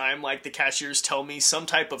every time like the cashiers tell me some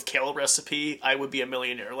type of kale recipe, I would be a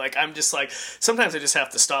millionaire. Like I'm just like, sometimes I just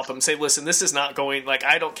have to stop them and say, "Listen, this is not going, like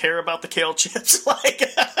I don't care about the kale chips." like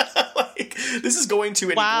this is going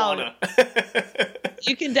to an iguana.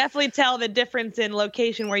 You can definitely tell the difference in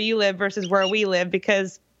location where you live versus where we live,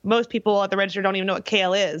 because most people at the register don't even know what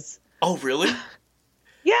kale is. Oh, really?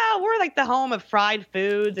 Yeah, we're like the home of fried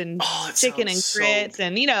foods and chicken and grits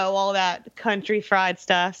and, all that country fried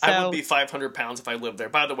stuff. So I would be 500 pounds if I lived there.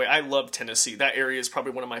 By the way, I love Tennessee. That area is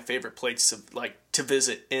probably one of my favorite places to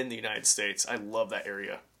visit in the United States. I love that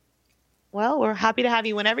area. Well, we're happy to have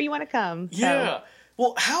you whenever you want to come. Yeah. So.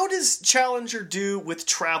 Well, how does Challenger do with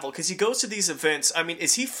travel? Because he goes to these events. I mean,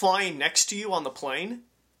 is he flying next to you on the plane?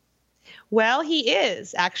 Well, he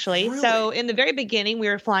is, actually. Really? So in the very beginning, we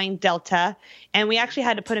were flying Delta, and we actually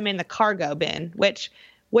had to put him in the cargo bin, which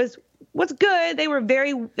was good. They were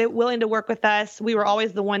very willing to work with us. We were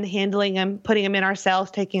always the one handling him, putting him in ourselves,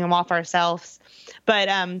 taking him off ourselves. But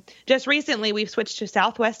just recently, we've switched to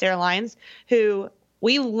Southwest Airlines, who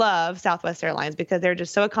we love Southwest Airlines because they're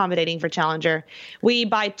just so accommodating for Challenger. We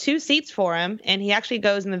buy 2 seats for him, and he actually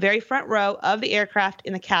goes in the very front row of the aircraft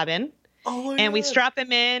in the cabin. Oh my and God. we strap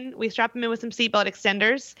him in with some seatbelt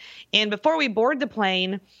extenders. And before we board the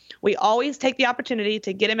plane, we always take the opportunity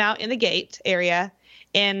to get him out in the gate area.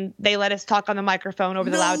 And they let us talk on the microphone over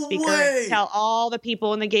the loudspeaker and tell all the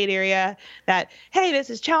people in the gate area that, "Hey, this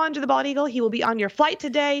is Challenger the bald eagle. He will be on your flight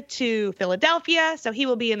today to Philadelphia. So he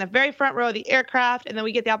will be in the very front row of the aircraft." And then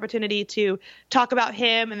we get the opportunity to talk about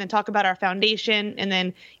him and then talk about our foundation and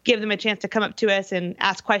then give them a chance to come up to us and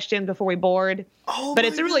ask questions before we board. But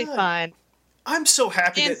it's really fun. I'm so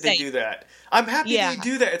happy that they do that. I'm happy they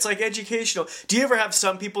do that. It's like educational. Do you ever have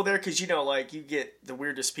some people there? Because, you get the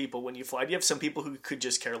weirdest people when you fly. Do you have some people who could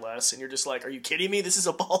just care less? And you're just like, "Are you kidding me? This is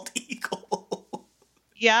a bald eagle."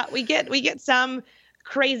 Yeah, we get some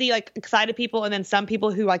crazy, excited people. And then some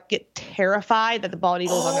people who, get terrified that the bald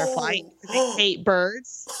eagle is on their flight. They hate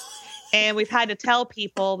birds. And we've had to tell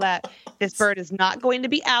people that this bird is not going to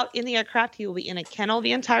be out in the aircraft. He will be in a kennel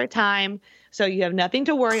the entire time. So you have nothing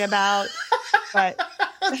to worry about. But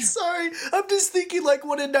I'm sorry. I'm just thinking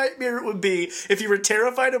what a nightmare it would be if you were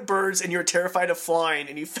terrified of birds and you're terrified of flying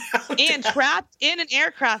and you found trapped in an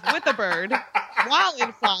aircraft with a bird while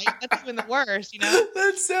in flight. That's even the worst,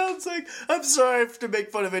 That sounds like, I'm sorry to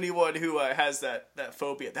make fun of anyone who has that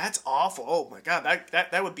phobia. That's awful. Oh my God,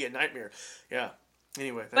 that would be a nightmare. Yeah.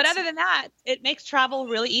 Anyway, but other than that, it makes travel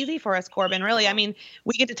really easy for us, Corbin. Really, I mean,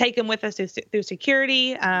 we get to take him with us through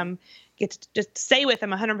security. Get to just stay with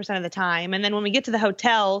him 100% of the time, and then when we get to the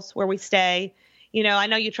hotels where we stay, I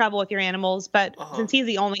know you travel with your animals, but since he's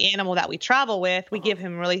the only animal that we travel with, we give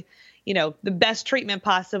him really, the best treatment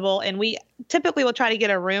possible. And we typically will try to get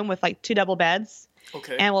a room with like 2 double beds.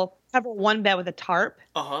 Okay. And we'll cover one bed with a tarp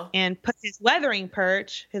and put his weathering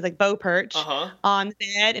perch, his like bow perch, on the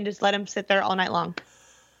bed and just let him sit there all night long.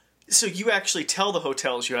 So you actually tell the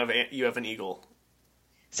hotels you have an eagle.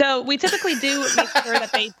 So we typically do make sure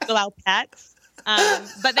that they allow pets,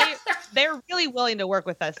 but they're really willing to work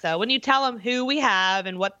with us. So when you tell them who we have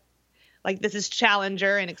and what, like this is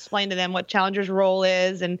Challenger, and explain to them what Challenger's role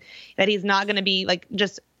is and that he's not going to be like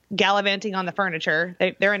just gallivanting on the furniture,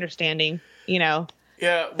 they're understanding, Yeah.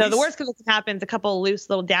 So the worst that can happen is a couple of loose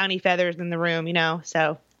little downy feathers in the room,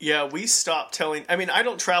 so. Yeah, we stopped telling. I mean, I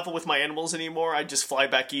don't travel with my animals anymore. I just fly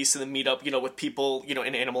back east and then meet up, with people,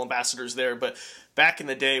 and animal ambassadors there. But back in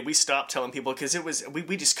the day, we stopped telling people because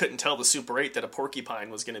we just couldn't tell the Super 8 that a porcupine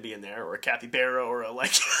was going to be in there or a capybara or a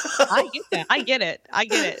like. I get that. I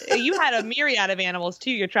get it. You had a myriad of animals too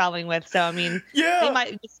you're traveling with, so I mean, they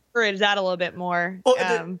might discourage that a little bit more. Well,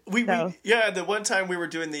 the one time we were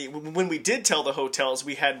doing when we did tell the hotels,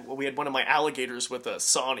 we had one of my alligators with a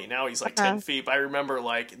Sawney. Now he's like 10 feet. But I remember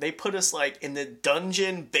they put us like in the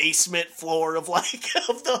dungeon basement floor of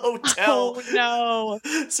of the hotel. Oh no!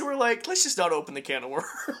 So we're like, let's just not open the can of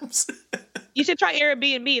worms. You should try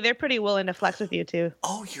Airbnb. They're pretty willing to flex with you too.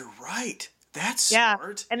 Oh, you're right. That's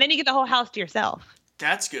smart. And then you get the whole house to yourself.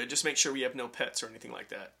 That's good. Just make sure we have no pets or anything like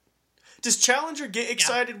that. Does Challenger get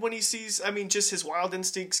excited when he sees, just his wild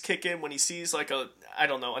instincts kick in when he sees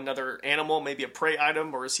another animal, maybe a prey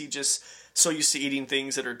item, or is he just so used to eating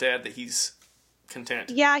things that are dead that he's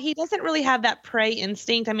content? Yeah, he doesn't really have that prey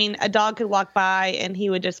instinct. I mean, a dog could walk by and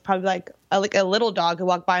he would just probably like a little dog could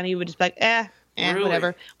walk by and he would just be like, really?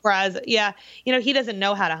 Whatever. Whereas, he doesn't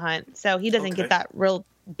know how to hunt, so he doesn't get that real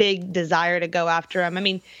big desire to go after him. I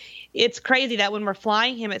mean, it's crazy that when we're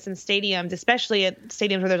flying him at some stadiums, especially at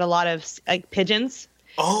stadiums where there's a lot of pigeons,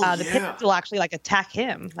 the pigeons will actually attack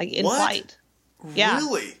him in flight. Yeah.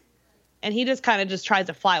 Really? And he just kind of tries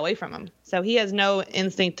to fly away from them. So he has no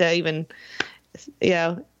instinct to even,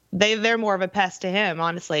 they're more of a pest to him,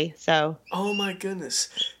 honestly. So. Oh my goodness.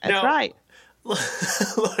 That's right.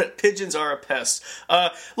 Pigeons are a pest.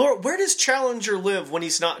 Laura, where does Challenger live when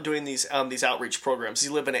he's not doing these outreach programs? Does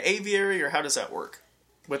he live in an aviary, or how does that work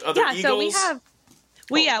with other eagles? So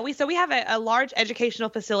we have a large educational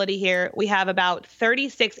facility here. We have about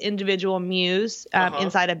 36 individual mews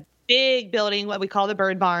inside a big building, what we call the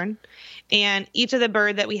bird barn, and each of the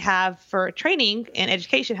bird that we have for training and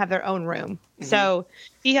education have their own room. Mm-hmm. So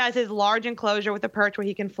he has his large enclosure with a perch where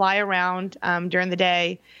he can fly around during the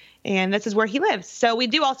day. And this is where he lives. So we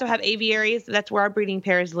do also have aviaries. That's where our breeding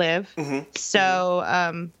pairs live. Mm-hmm.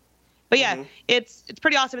 So, it's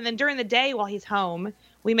pretty awesome. And then during the day while he's home,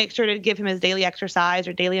 we make sure to give him his daily exercise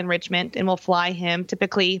or daily enrichment, and we'll fly him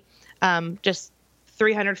typically just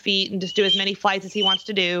 300 feet and just do as many flights as he wants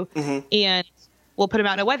to do. Mm-hmm. And we'll put him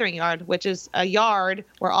out in a weathering yard, which is a yard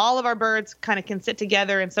where all of our birds kind of can sit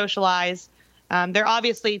together and socialize. They're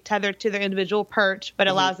obviously tethered to their individual perch, but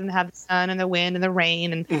allows them to have the sun and the wind and the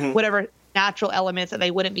rain and whatever natural elements that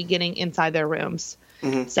they wouldn't be getting inside their rooms.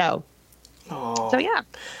 Mm-hmm. So yeah.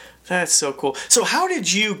 That's so cool. So how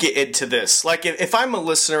did you get into this? Like, if I'm a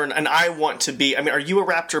listener and I want to be, are you a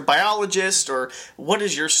raptor biologist, or what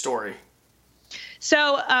is your story?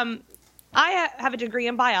 So I have a degree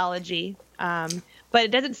in biology, but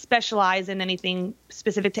it doesn't specialize in anything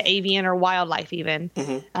specific to avian or wildlife even.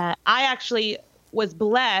 Mm-hmm. I actually was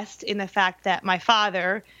blessed in the fact that my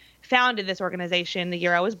father founded this organization the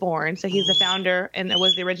year I was born. So he's the founder and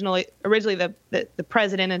was originally the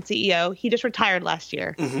president and CEO. He just retired last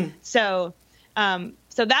year. Mm-hmm. So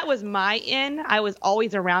that was my in. I was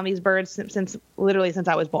always around these birds since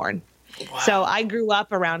I was born. Wow. So I grew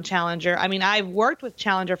up around Challenger. I mean, I've worked with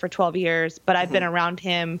Challenger for 12 years, but I've been around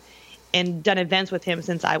him and done events with him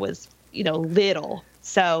since I was, little.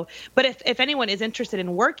 So, but if anyone is interested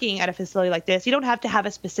in working at a facility like this, you don't have to have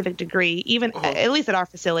a specific degree, even at least at our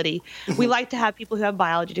facility. We like to have people who have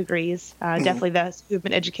biology degrees, definitely those who have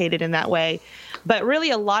been educated in that way. But really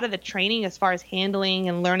a lot of the training as far as handling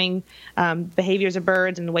and learning behaviors of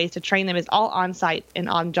birds and ways to train them is all on-site and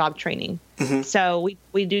on-job training. Mm-hmm. So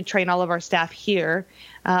we do train all of our staff here.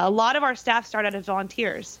 A lot of our staff start out as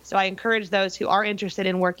volunteers. So I encourage those who are interested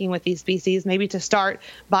in working with these species maybe to start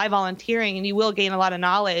by volunteering, and you will gain a lot of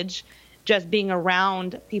knowledge just being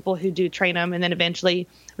around people who do train them. And then eventually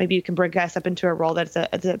maybe you can progress up into a role that's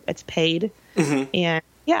it's paid. Mm-hmm. And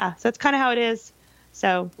yeah, so that's kind of how it is.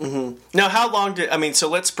 So Now, how long so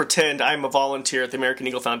let's pretend I'm a volunteer at the American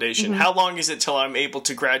Eagle Foundation. How long is it till I'm able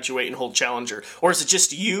to graduate and hold Challenger? Or is it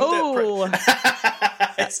just you?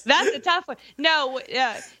 That's a tough one. No,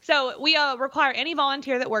 so we require any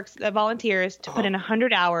volunteer that volunteers to put in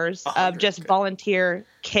 100 hours of just volunteer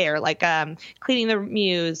care, like cleaning the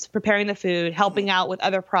mews, preparing the food, helping out with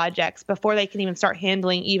other projects before they can even start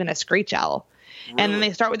handling even a screech owl. Really? And then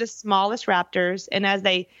they start with the smallest raptors, and as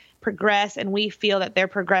they progress and we feel that they're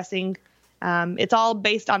progressing, it's all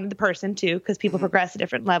based on the person too, because people progress at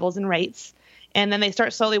different levels and rates, and then they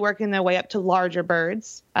start slowly working their way up to larger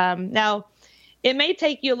birds. Now it may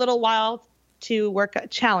take you a little while to work a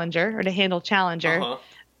Challenger or to handle Challenger,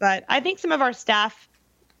 but I think some of our staff,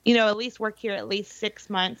 at least work here at least 6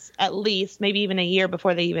 months, at least maybe even a year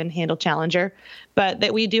before they even handle Challenger. But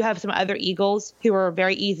that we do have some other eagles who are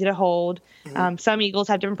very easy to hold. Some eagles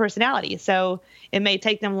have different personalities, so it may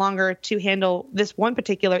take them longer to handle this one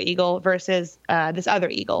particular eagle versus this other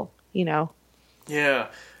eagle. Yeah,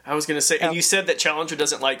 I was gonna say, and you said that Challenger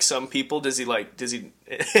doesn't like some people. Does he?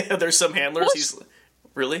 There's some handlers. Well,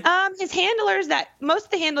 really. His handlers, most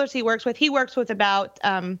of the handlers he works with about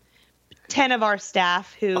 10 of our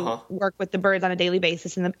staff who work with the birds on a daily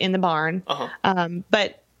basis in the barn.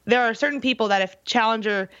 But there are certain people that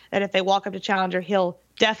if they walk up to Challenger, he'll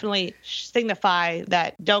definitely signify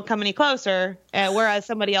that don't come any closer. Whereas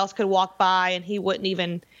somebody else could walk by and he wouldn't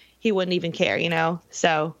even care,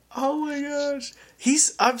 So. Oh my gosh.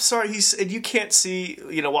 I'm sorry, and you can't see,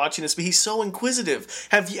 watching this, but he's so inquisitive.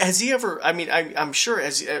 Has he ever, I'm sure,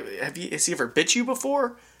 has he ever bit you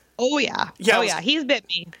before? Oh yeah. He's bit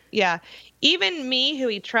me. Yeah. Even me, who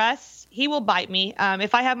he trusts, he will bite me.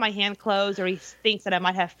 If I have my hand closed or he thinks that I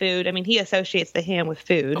might have food, he associates the hand with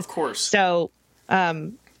food. Of course. So,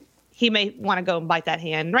 he may want to go and bite that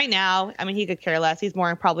hand. Right now, he could care less. He's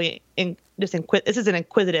more probably this is an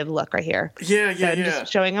inquisitive look right here. Yeah.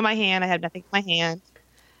 Just showing him my hand. I have nothing in my hand.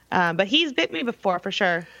 But he's bit me before for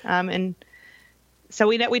sure. And so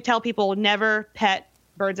we tell people never pet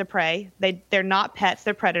birds of prey. They're not pets.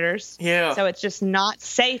 They're predators. Yeah. So it's just not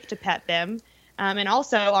safe to pet them. And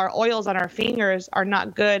also our oils on our fingers are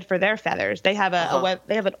not good for their feathers. They have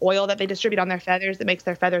they have an oil that they distribute on their feathers that makes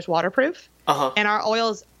their feathers waterproof. And our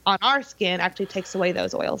oils on our skin actually takes away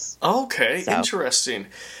those oils. Okay, so. Interesting.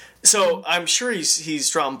 So I'm sure he's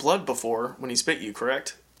drawn blood before when he's bit you,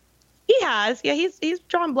 correct? He has. Yeah, he's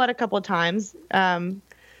drawn blood a couple of times.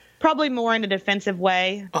 Probably more in a defensive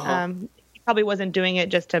way. He probably wasn't doing it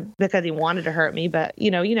just because he wanted to hurt me, but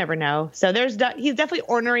you never know. So he's definitely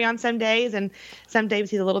ornery on some days, and some days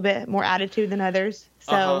he's a little bit more attitude than others.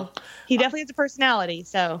 So he definitely has a personality.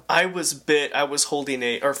 So I was bit. I was feeding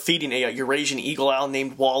a Eurasian eagle owl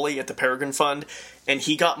named Wally at the Peregrine Fund, and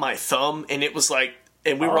he got my thumb, and it was like.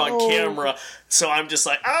 And we were on camera, so I'm just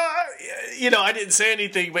like, I didn't say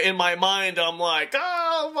anything, but in my mind, I'm like,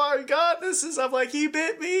 oh my God, I'm like, he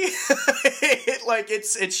bit me.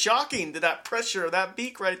 It's shocking that pressure, that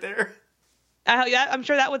beak right there. Yeah, I'm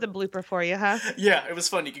sure that was a blooper for you, huh? Yeah, it was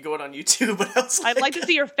fun. You could go it on YouTube. But I'd like to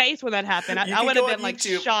see your face when that happened. I would have been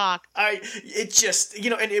shocked. It just,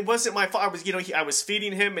 and it wasn't my fault. I was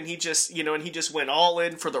feeding him, and he just, and he just went all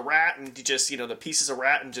in for the rat, and he just, the pieces of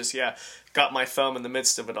rat, and just, got my thumb in the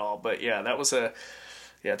midst of it all. But yeah, that was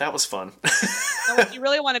fun. So what you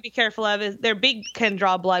really want to be careful of is their beak can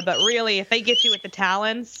draw blood, but really, if they get you with the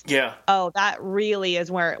talons, that really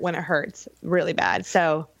is when it hurts really bad.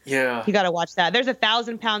 So you got to watch that. There's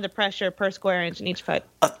 1,000 pounds of pressure per square inch in each foot.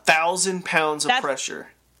 1,000 pounds of pressure.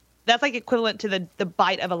 That's like equivalent to the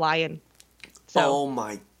bite of a lion. So, oh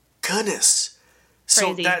my goodness!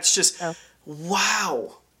 Crazy. So that's just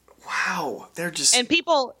wow. They're just and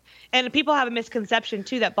people have a misconception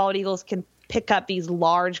too that bald eagles can pick up these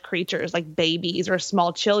large creatures like babies or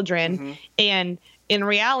small children, and in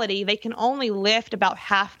reality they can only lift about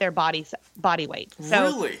half their body weight. So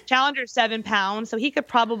really? Challenger's 7 pounds, so he could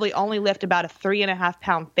probably only lift about a 3.5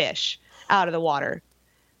 pound fish out of the water.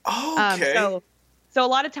 Okay. So a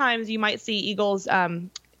lot of times you might see eagles in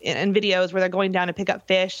videos where they're going down to pick up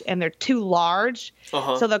fish and they're too large,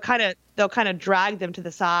 so they'll kind of drag them to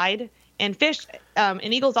the side. And fish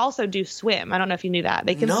and eagles also do swim. I don't know if you knew that.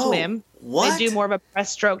 They can swim. What? They do more of a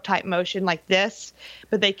breaststroke type motion like this,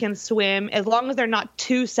 but they can swim. As long as they're not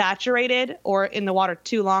too saturated or in the water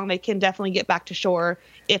too long, they can definitely get back to shore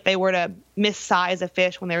if they were to missize a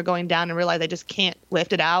fish when they were going down and realize they just can't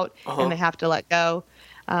lift it out and they have to let go.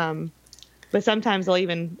 But sometimes they'll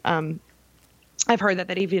even I've heard that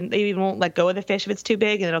they even won't let go of the fish if it's too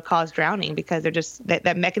big, and it'll cause drowning because they're just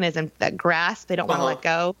that mechanism, that grasp, they don't want to let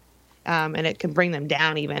go. and it can bring them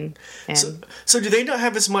down even. And so do they not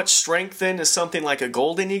have as much strength then as something like a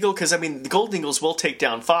golden eagle? Because, I mean, the golden eagles will take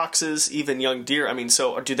down foxes, even young deer. I mean,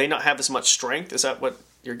 so do they not have as much strength? Is that what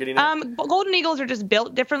you're getting at? Golden eagles are just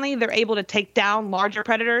built differently. They're able to take down larger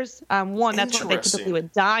predators. That's what they typically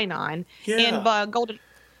would dine on. Yeah.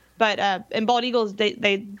 And bald eagles,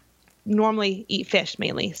 they normally eat fish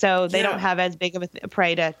mainly, so they don't have as big of a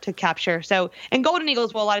prey to capture. So, and golden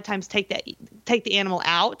eagles will a lot of times take the animal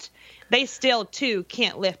out. They still too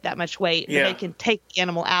can't lift that much weight, but they can take the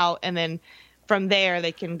animal out, and then from there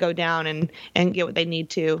they can go down and get what they need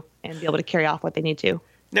to and be able to carry off what they need to.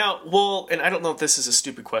 Now, well, and I don't know if this is a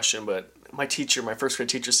stupid question, but my first grade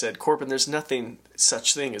teacher said, Corbin, there's nothing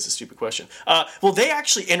such thing as a stupid question. Well, they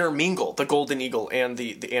actually intermingle the golden eagle and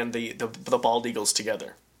the bald eagles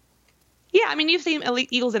together. Yeah, I mean, you've seen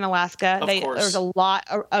eagles in Alaska. There's a lot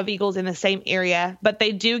of eagles in the same area, but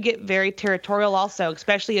they do get very territorial also,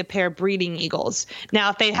 especially a pair of breeding eagles. Now,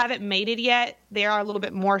 if they haven't mated yet, they are a little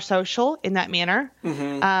bit more social in that manner.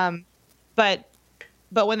 Mm-hmm.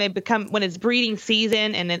 But when it's breeding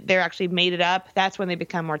season and they're actually mated up, that's when they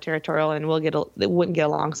become more territorial and they wouldn't get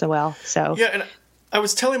along so well. So yeah, and I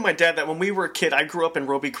was telling my dad that when we were a kid, I grew up in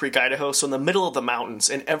Roby Creek, Idaho, so in the middle of the mountains,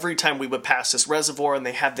 and every time we would pass this reservoir and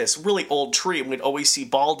they had this really old tree, and we'd always see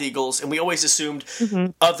bald eagles, and we always assumed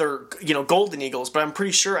other, golden eagles, but I'm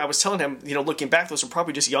pretty sure I was telling him, looking back, those were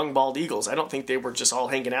probably just young bald eagles. I don't think they were just all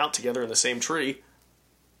hanging out together in the same tree.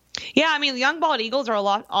 Yeah, I mean, young bald eagles are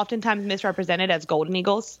oftentimes misrepresented as golden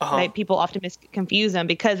eagles. People often confuse them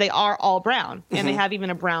because they are all brown, and they have even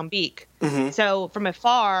a brown beak. So from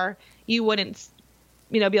afar, you wouldn't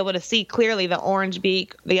be able to see clearly the orange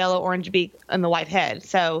beak, the yellow orange beak, and the white head.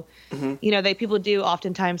 So, people do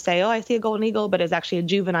oftentimes say, oh, I see a golden eagle, but it's actually a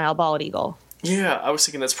juvenile bald eagle. Yeah, I was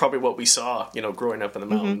thinking that's probably what we saw, growing up in the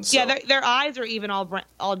mountains. So. Yeah, their eyes are even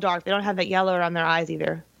all dark. They don't have that yellow around their eyes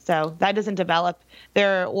either. So that doesn't develop.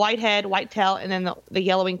 Their white head, white tail, and then the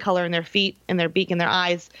yellowing color in their feet and their beak and their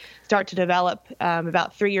eyes start to develop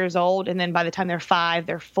about 3 years old. And then by the time they're 5,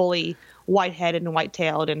 they're fully white-headed and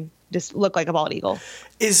white-tailed and just look like a bald eagle.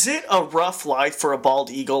 Is it a rough life for a bald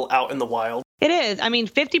eagle out in the wild? It is. I mean,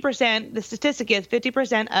 50%, the statistic is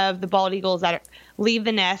 50% of the bald eagles that leave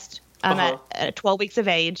the nest at 12 weeks of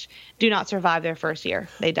age do not survive their first year.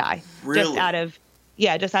 They die. Really?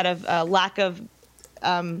 Just out of lack of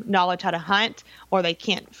knowledge how to hunt, or they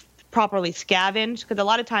can't properly scavenge, because a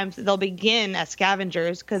lot of times they'll begin as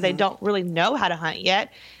scavengers because they don't really know how to hunt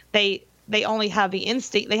yet. They only have the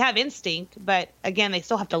instinct. They have instinct, but again, they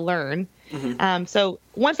still have to learn. So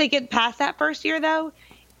once they get past that first year, though,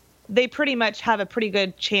 they pretty much have a pretty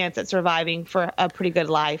good chance at surviving for a pretty good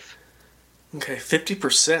life. Okay,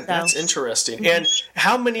 50%. That's interesting. And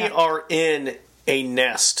how many are in a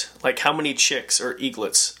nest? Like, how many chicks or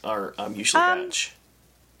eaglets are usually hatch?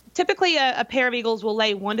 Typically, a pair of eagles will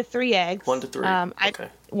lay 1 to 3 eggs. 1 to 3. Okay.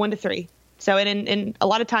 1 to 3. So, and a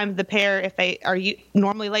lot of times the pair, if they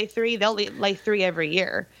normally lay 3, they'll lay 3 every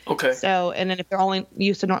year. Okay. So, and then if they're only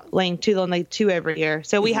used to laying 2, they'll lay 2 every year.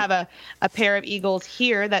 So we have a pair of eagles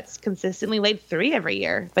here that's consistently laid 3 every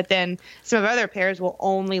year. But then some of other pairs will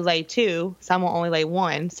only lay 2. Some will only lay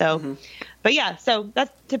 1. So, but yeah, so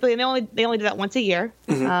that's typically, and they only do that once a year,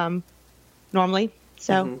 normally.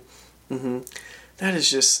 So. That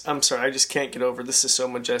is just, I'm sorry, I just can't get over. This is so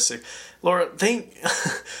majestic. Laura,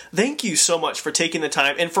 thank you so much for taking the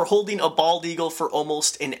time and for holding a bald eagle for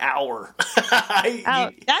almost an hour.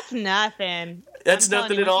 That's nothing. That's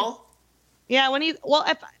nothing at all? Yeah,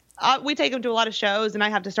 if we take him to a lot of shows, and I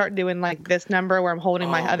have to start doing like this number where I'm holding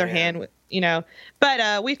my other hand,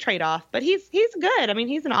 but we trade off. But he's good. I mean,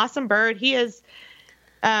 he's an awesome bird. He is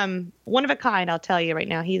one of a kind, I'll tell you right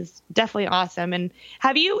now. He's definitely awesome. And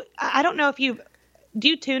I don't know if do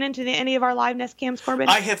you tune into any of our live nest cams, Corbin?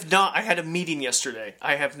 I have not. I had a meeting yesterday.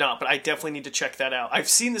 I have not, but I definitely need to check that out. I've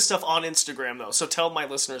seen this stuff on Instagram, though, so tell my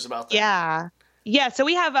listeners about that. Yeah. So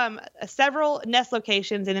we have several nest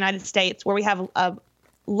locations in the United States where we have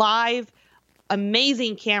live,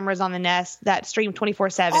 amazing cameras on the nest that stream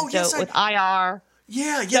 24/7. Oh, yes, with IR.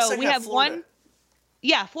 Yeah, yes, so we have Florida. One.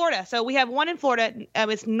 Yeah, Florida. So we have one in Florida.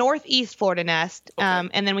 It's Northeast Florida Nest. Okay.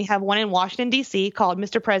 And then we have one in Washington, D.C. called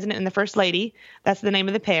Mr. President and the First Lady. That's the name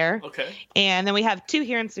of the pair. Okay. And then we have 2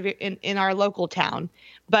 here in our local town.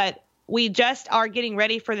 But we just are getting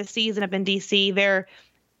ready for the season up in D.C. They're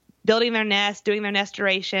building their nest, doing their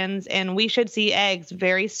nestorations, and we should see eggs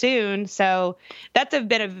very soon. So that's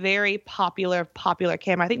been a very popular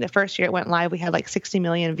camera. I think the first year it went live, we had like 60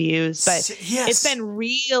 million views. But It's been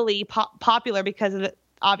really popular because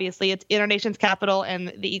obviously it's our nation's capital,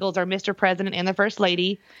 and the Eagles are Mr. President and the First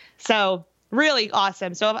Lady. So Really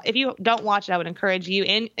awesome. So if you don't watch it, I would encourage you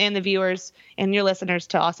and the viewers and your listeners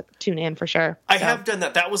to also tune in for sure. I have done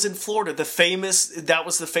that. That was in Florida. That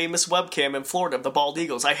was the famous webcam in Florida of the bald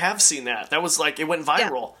eagles. I have seen that. That was like, it went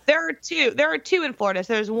viral. Yeah. There are two in Florida.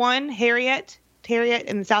 So there's one, Harriet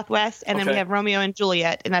in the Southwest, and then we have Romeo and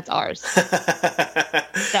Juliet, and that's ours.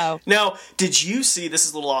 So now, did you see, this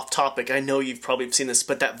is a little off topic, I know you've probably seen this,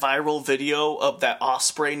 but that viral video of that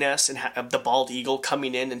osprey nest and of the bald eagle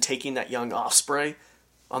coming in and taking that young osprey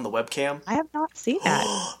on the webcam? I have not seen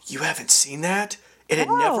that. You haven't seen that? It had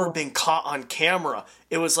never been caught on camera.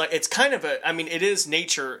 It was like, it's kind of it is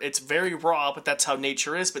nature. It's very raw, but that's how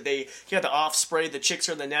nature is. But you have the osprey, the chicks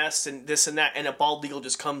are in the nest, and this and that, and a bald eagle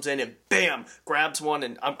just comes in and bam, grabs one,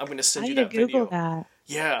 and I'm going to send you that video. Google that.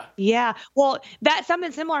 Yeah. Yeah. Well,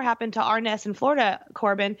 something similar happened to our nest in Florida,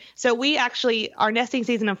 Corbin. So our nesting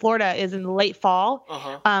season in Florida is in the late fall.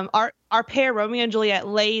 Our pair, Romeo and Juliet,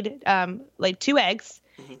 laid 2 eggs,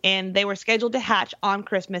 and they were scheduled to hatch on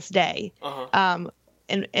Christmas Day.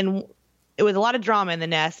 And it was a lot of drama in the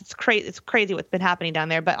nest. It's crazy what's been happening down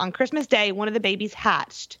there. But on Christmas Day, one of the babies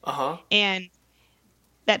hatched. And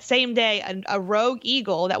that same day, a rogue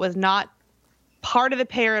eagle that was not part of the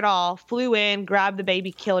pair at all flew in, grabbed the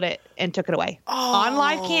baby, killed it, and took it away on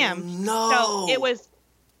live cam. No. So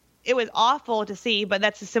it was awful to see, but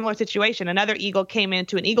that's a similar situation. Another eagle came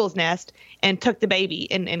into an eagle's nest and took the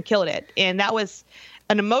baby and killed it. And that was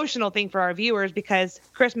an emotional thing for our viewers because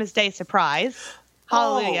Christmas Day surprise.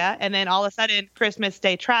 Hallelujah. And then all of a sudden, Christmas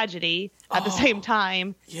Day tragedy at the same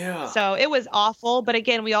time. Yeah. So it was awful. But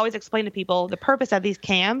again, we always explain to people the purpose of these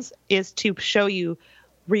cams is to show you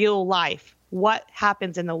real life, what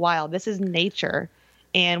happens in the wild. This is nature,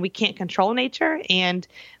 and we can't control nature. And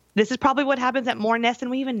this is probably what happens at more nests than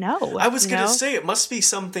we even know. I was going to say, it must be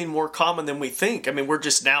something more common than we think. I mean, we're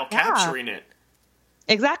just now capturing it.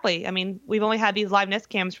 Exactly. I mean, we've only had these live nest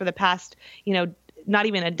cams for the past, not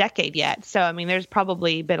even a decade yet. So, I mean, there's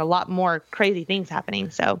probably been a lot more crazy things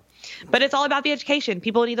happening. So, but it's all about the education.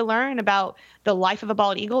 People need to learn about the life of a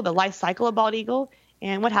bald eagle, the life cycle of bald eagle,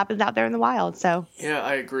 and what happens out there in the wild. So, yeah,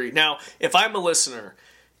 I agree. Now, if I'm a listener,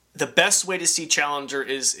 the best way to see Challenger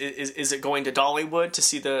is it going to Dollywood to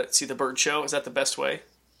see the bird show? Is that the best way?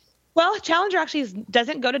 Well, Challenger actually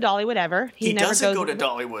doesn't go to Dollywood ever. He never doesn't go to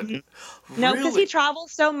Dollywood. Mm-hmm. No, because he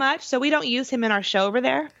travels so much, so we don't use him in our show over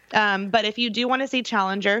there. But if you do want to see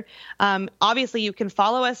Challenger, obviously you can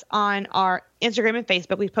follow us on our Instagram and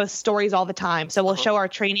Facebook. We post stories all the time. So we'll show our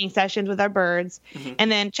training sessions with our birds. And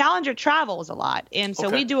then Challenger travels a lot. And so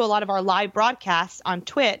we do a lot of our live broadcasts on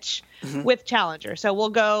Twitch with Challenger. So we'll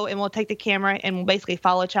go and we'll take the camera and we'll basically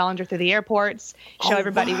follow Challenger through the airports, show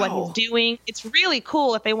everybody what he's doing. It's really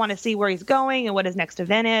cool if they want to see where he's going and what his next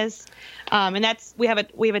event is. And we have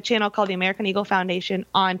a channel called the American Eagle Foundation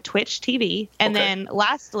on Twitch TV. And then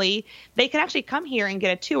lastly, they can actually come here and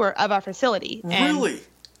get a tour of our facility. Really?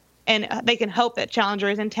 And they can hope that Challenger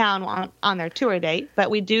is in town on their tour date. But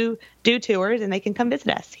we do tours, and they can come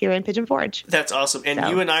visit us here in Pigeon Forge. That's awesome. And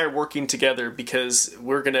you and I are working together because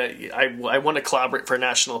I want to collaborate for a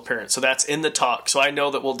national appearance. So that's in the talk. So I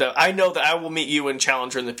know that I know that I will meet you in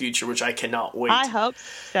Challenger in the future, which I cannot wait. I hope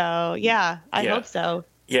so. Yeah, I hope so.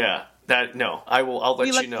 Yeah. I'll let you know.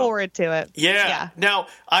 We look forward to it. Yeah. Now,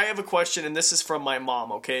 I have a question, and this is from my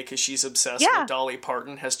mom, okay? Because she's obsessed with Dolly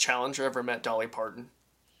Parton. Has Challenger ever met Dolly Parton?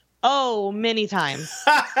 Oh, many times.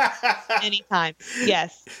 Many times.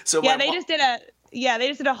 Yes. So they just did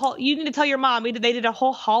a whole, you need to tell your mom, they did a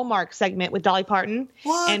whole Hallmark segment with Dolly Parton.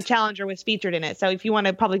 What? And Challenger was featured in it. So if you want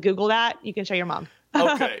to probably Google that, you can show your mom.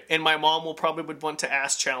 Okay. And my mom would want to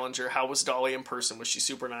ask Challenger, how was Dolly in person? Was she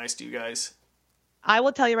super nice to you guys? I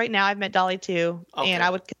will tell you right now, I've met Dolly too. Okay. And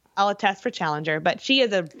I'll attest for Challenger, but she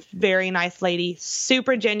is a very nice lady,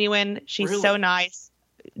 super genuine. She's so nice.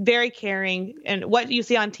 Very caring, and what you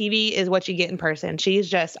see on TV is what you get in person. She's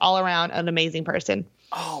just all around an amazing person.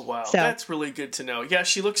 Oh, wow. So, that's really good to know. Yeah,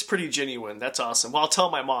 she looks pretty genuine. That's awesome. Well, I'll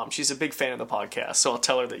tell my mom. She's a big fan of the podcast, so I'll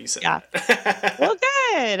tell her that you said that. Well,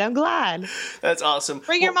 good. I'm glad. That's awesome.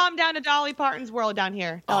 Bring your mom down to Dolly Parton's world down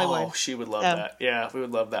here. Dollywood. Oh, she would love that. Yeah, we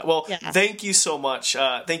would love that. Well, thank you so much.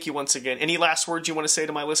 Thank you once again. Any last words you want to say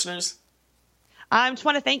to my listeners? I just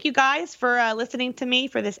want to thank you guys for listening to me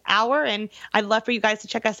for this hour, and I'd love for you guys to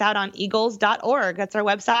check us out on eagles.org. That's our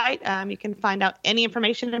website. You can find out any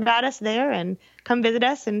information about us there and come visit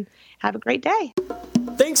us and have a great day.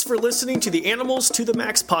 Thanks for listening to the Animals to the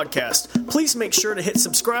Max podcast. Please make sure to hit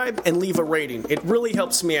subscribe and leave a rating. It really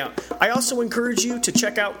helps me out. I also encourage you to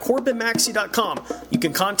check out CorbinMaxey.com. You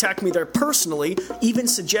can contact me there personally, even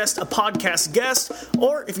suggest a podcast guest,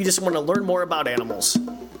 or if you just want to learn more about animals.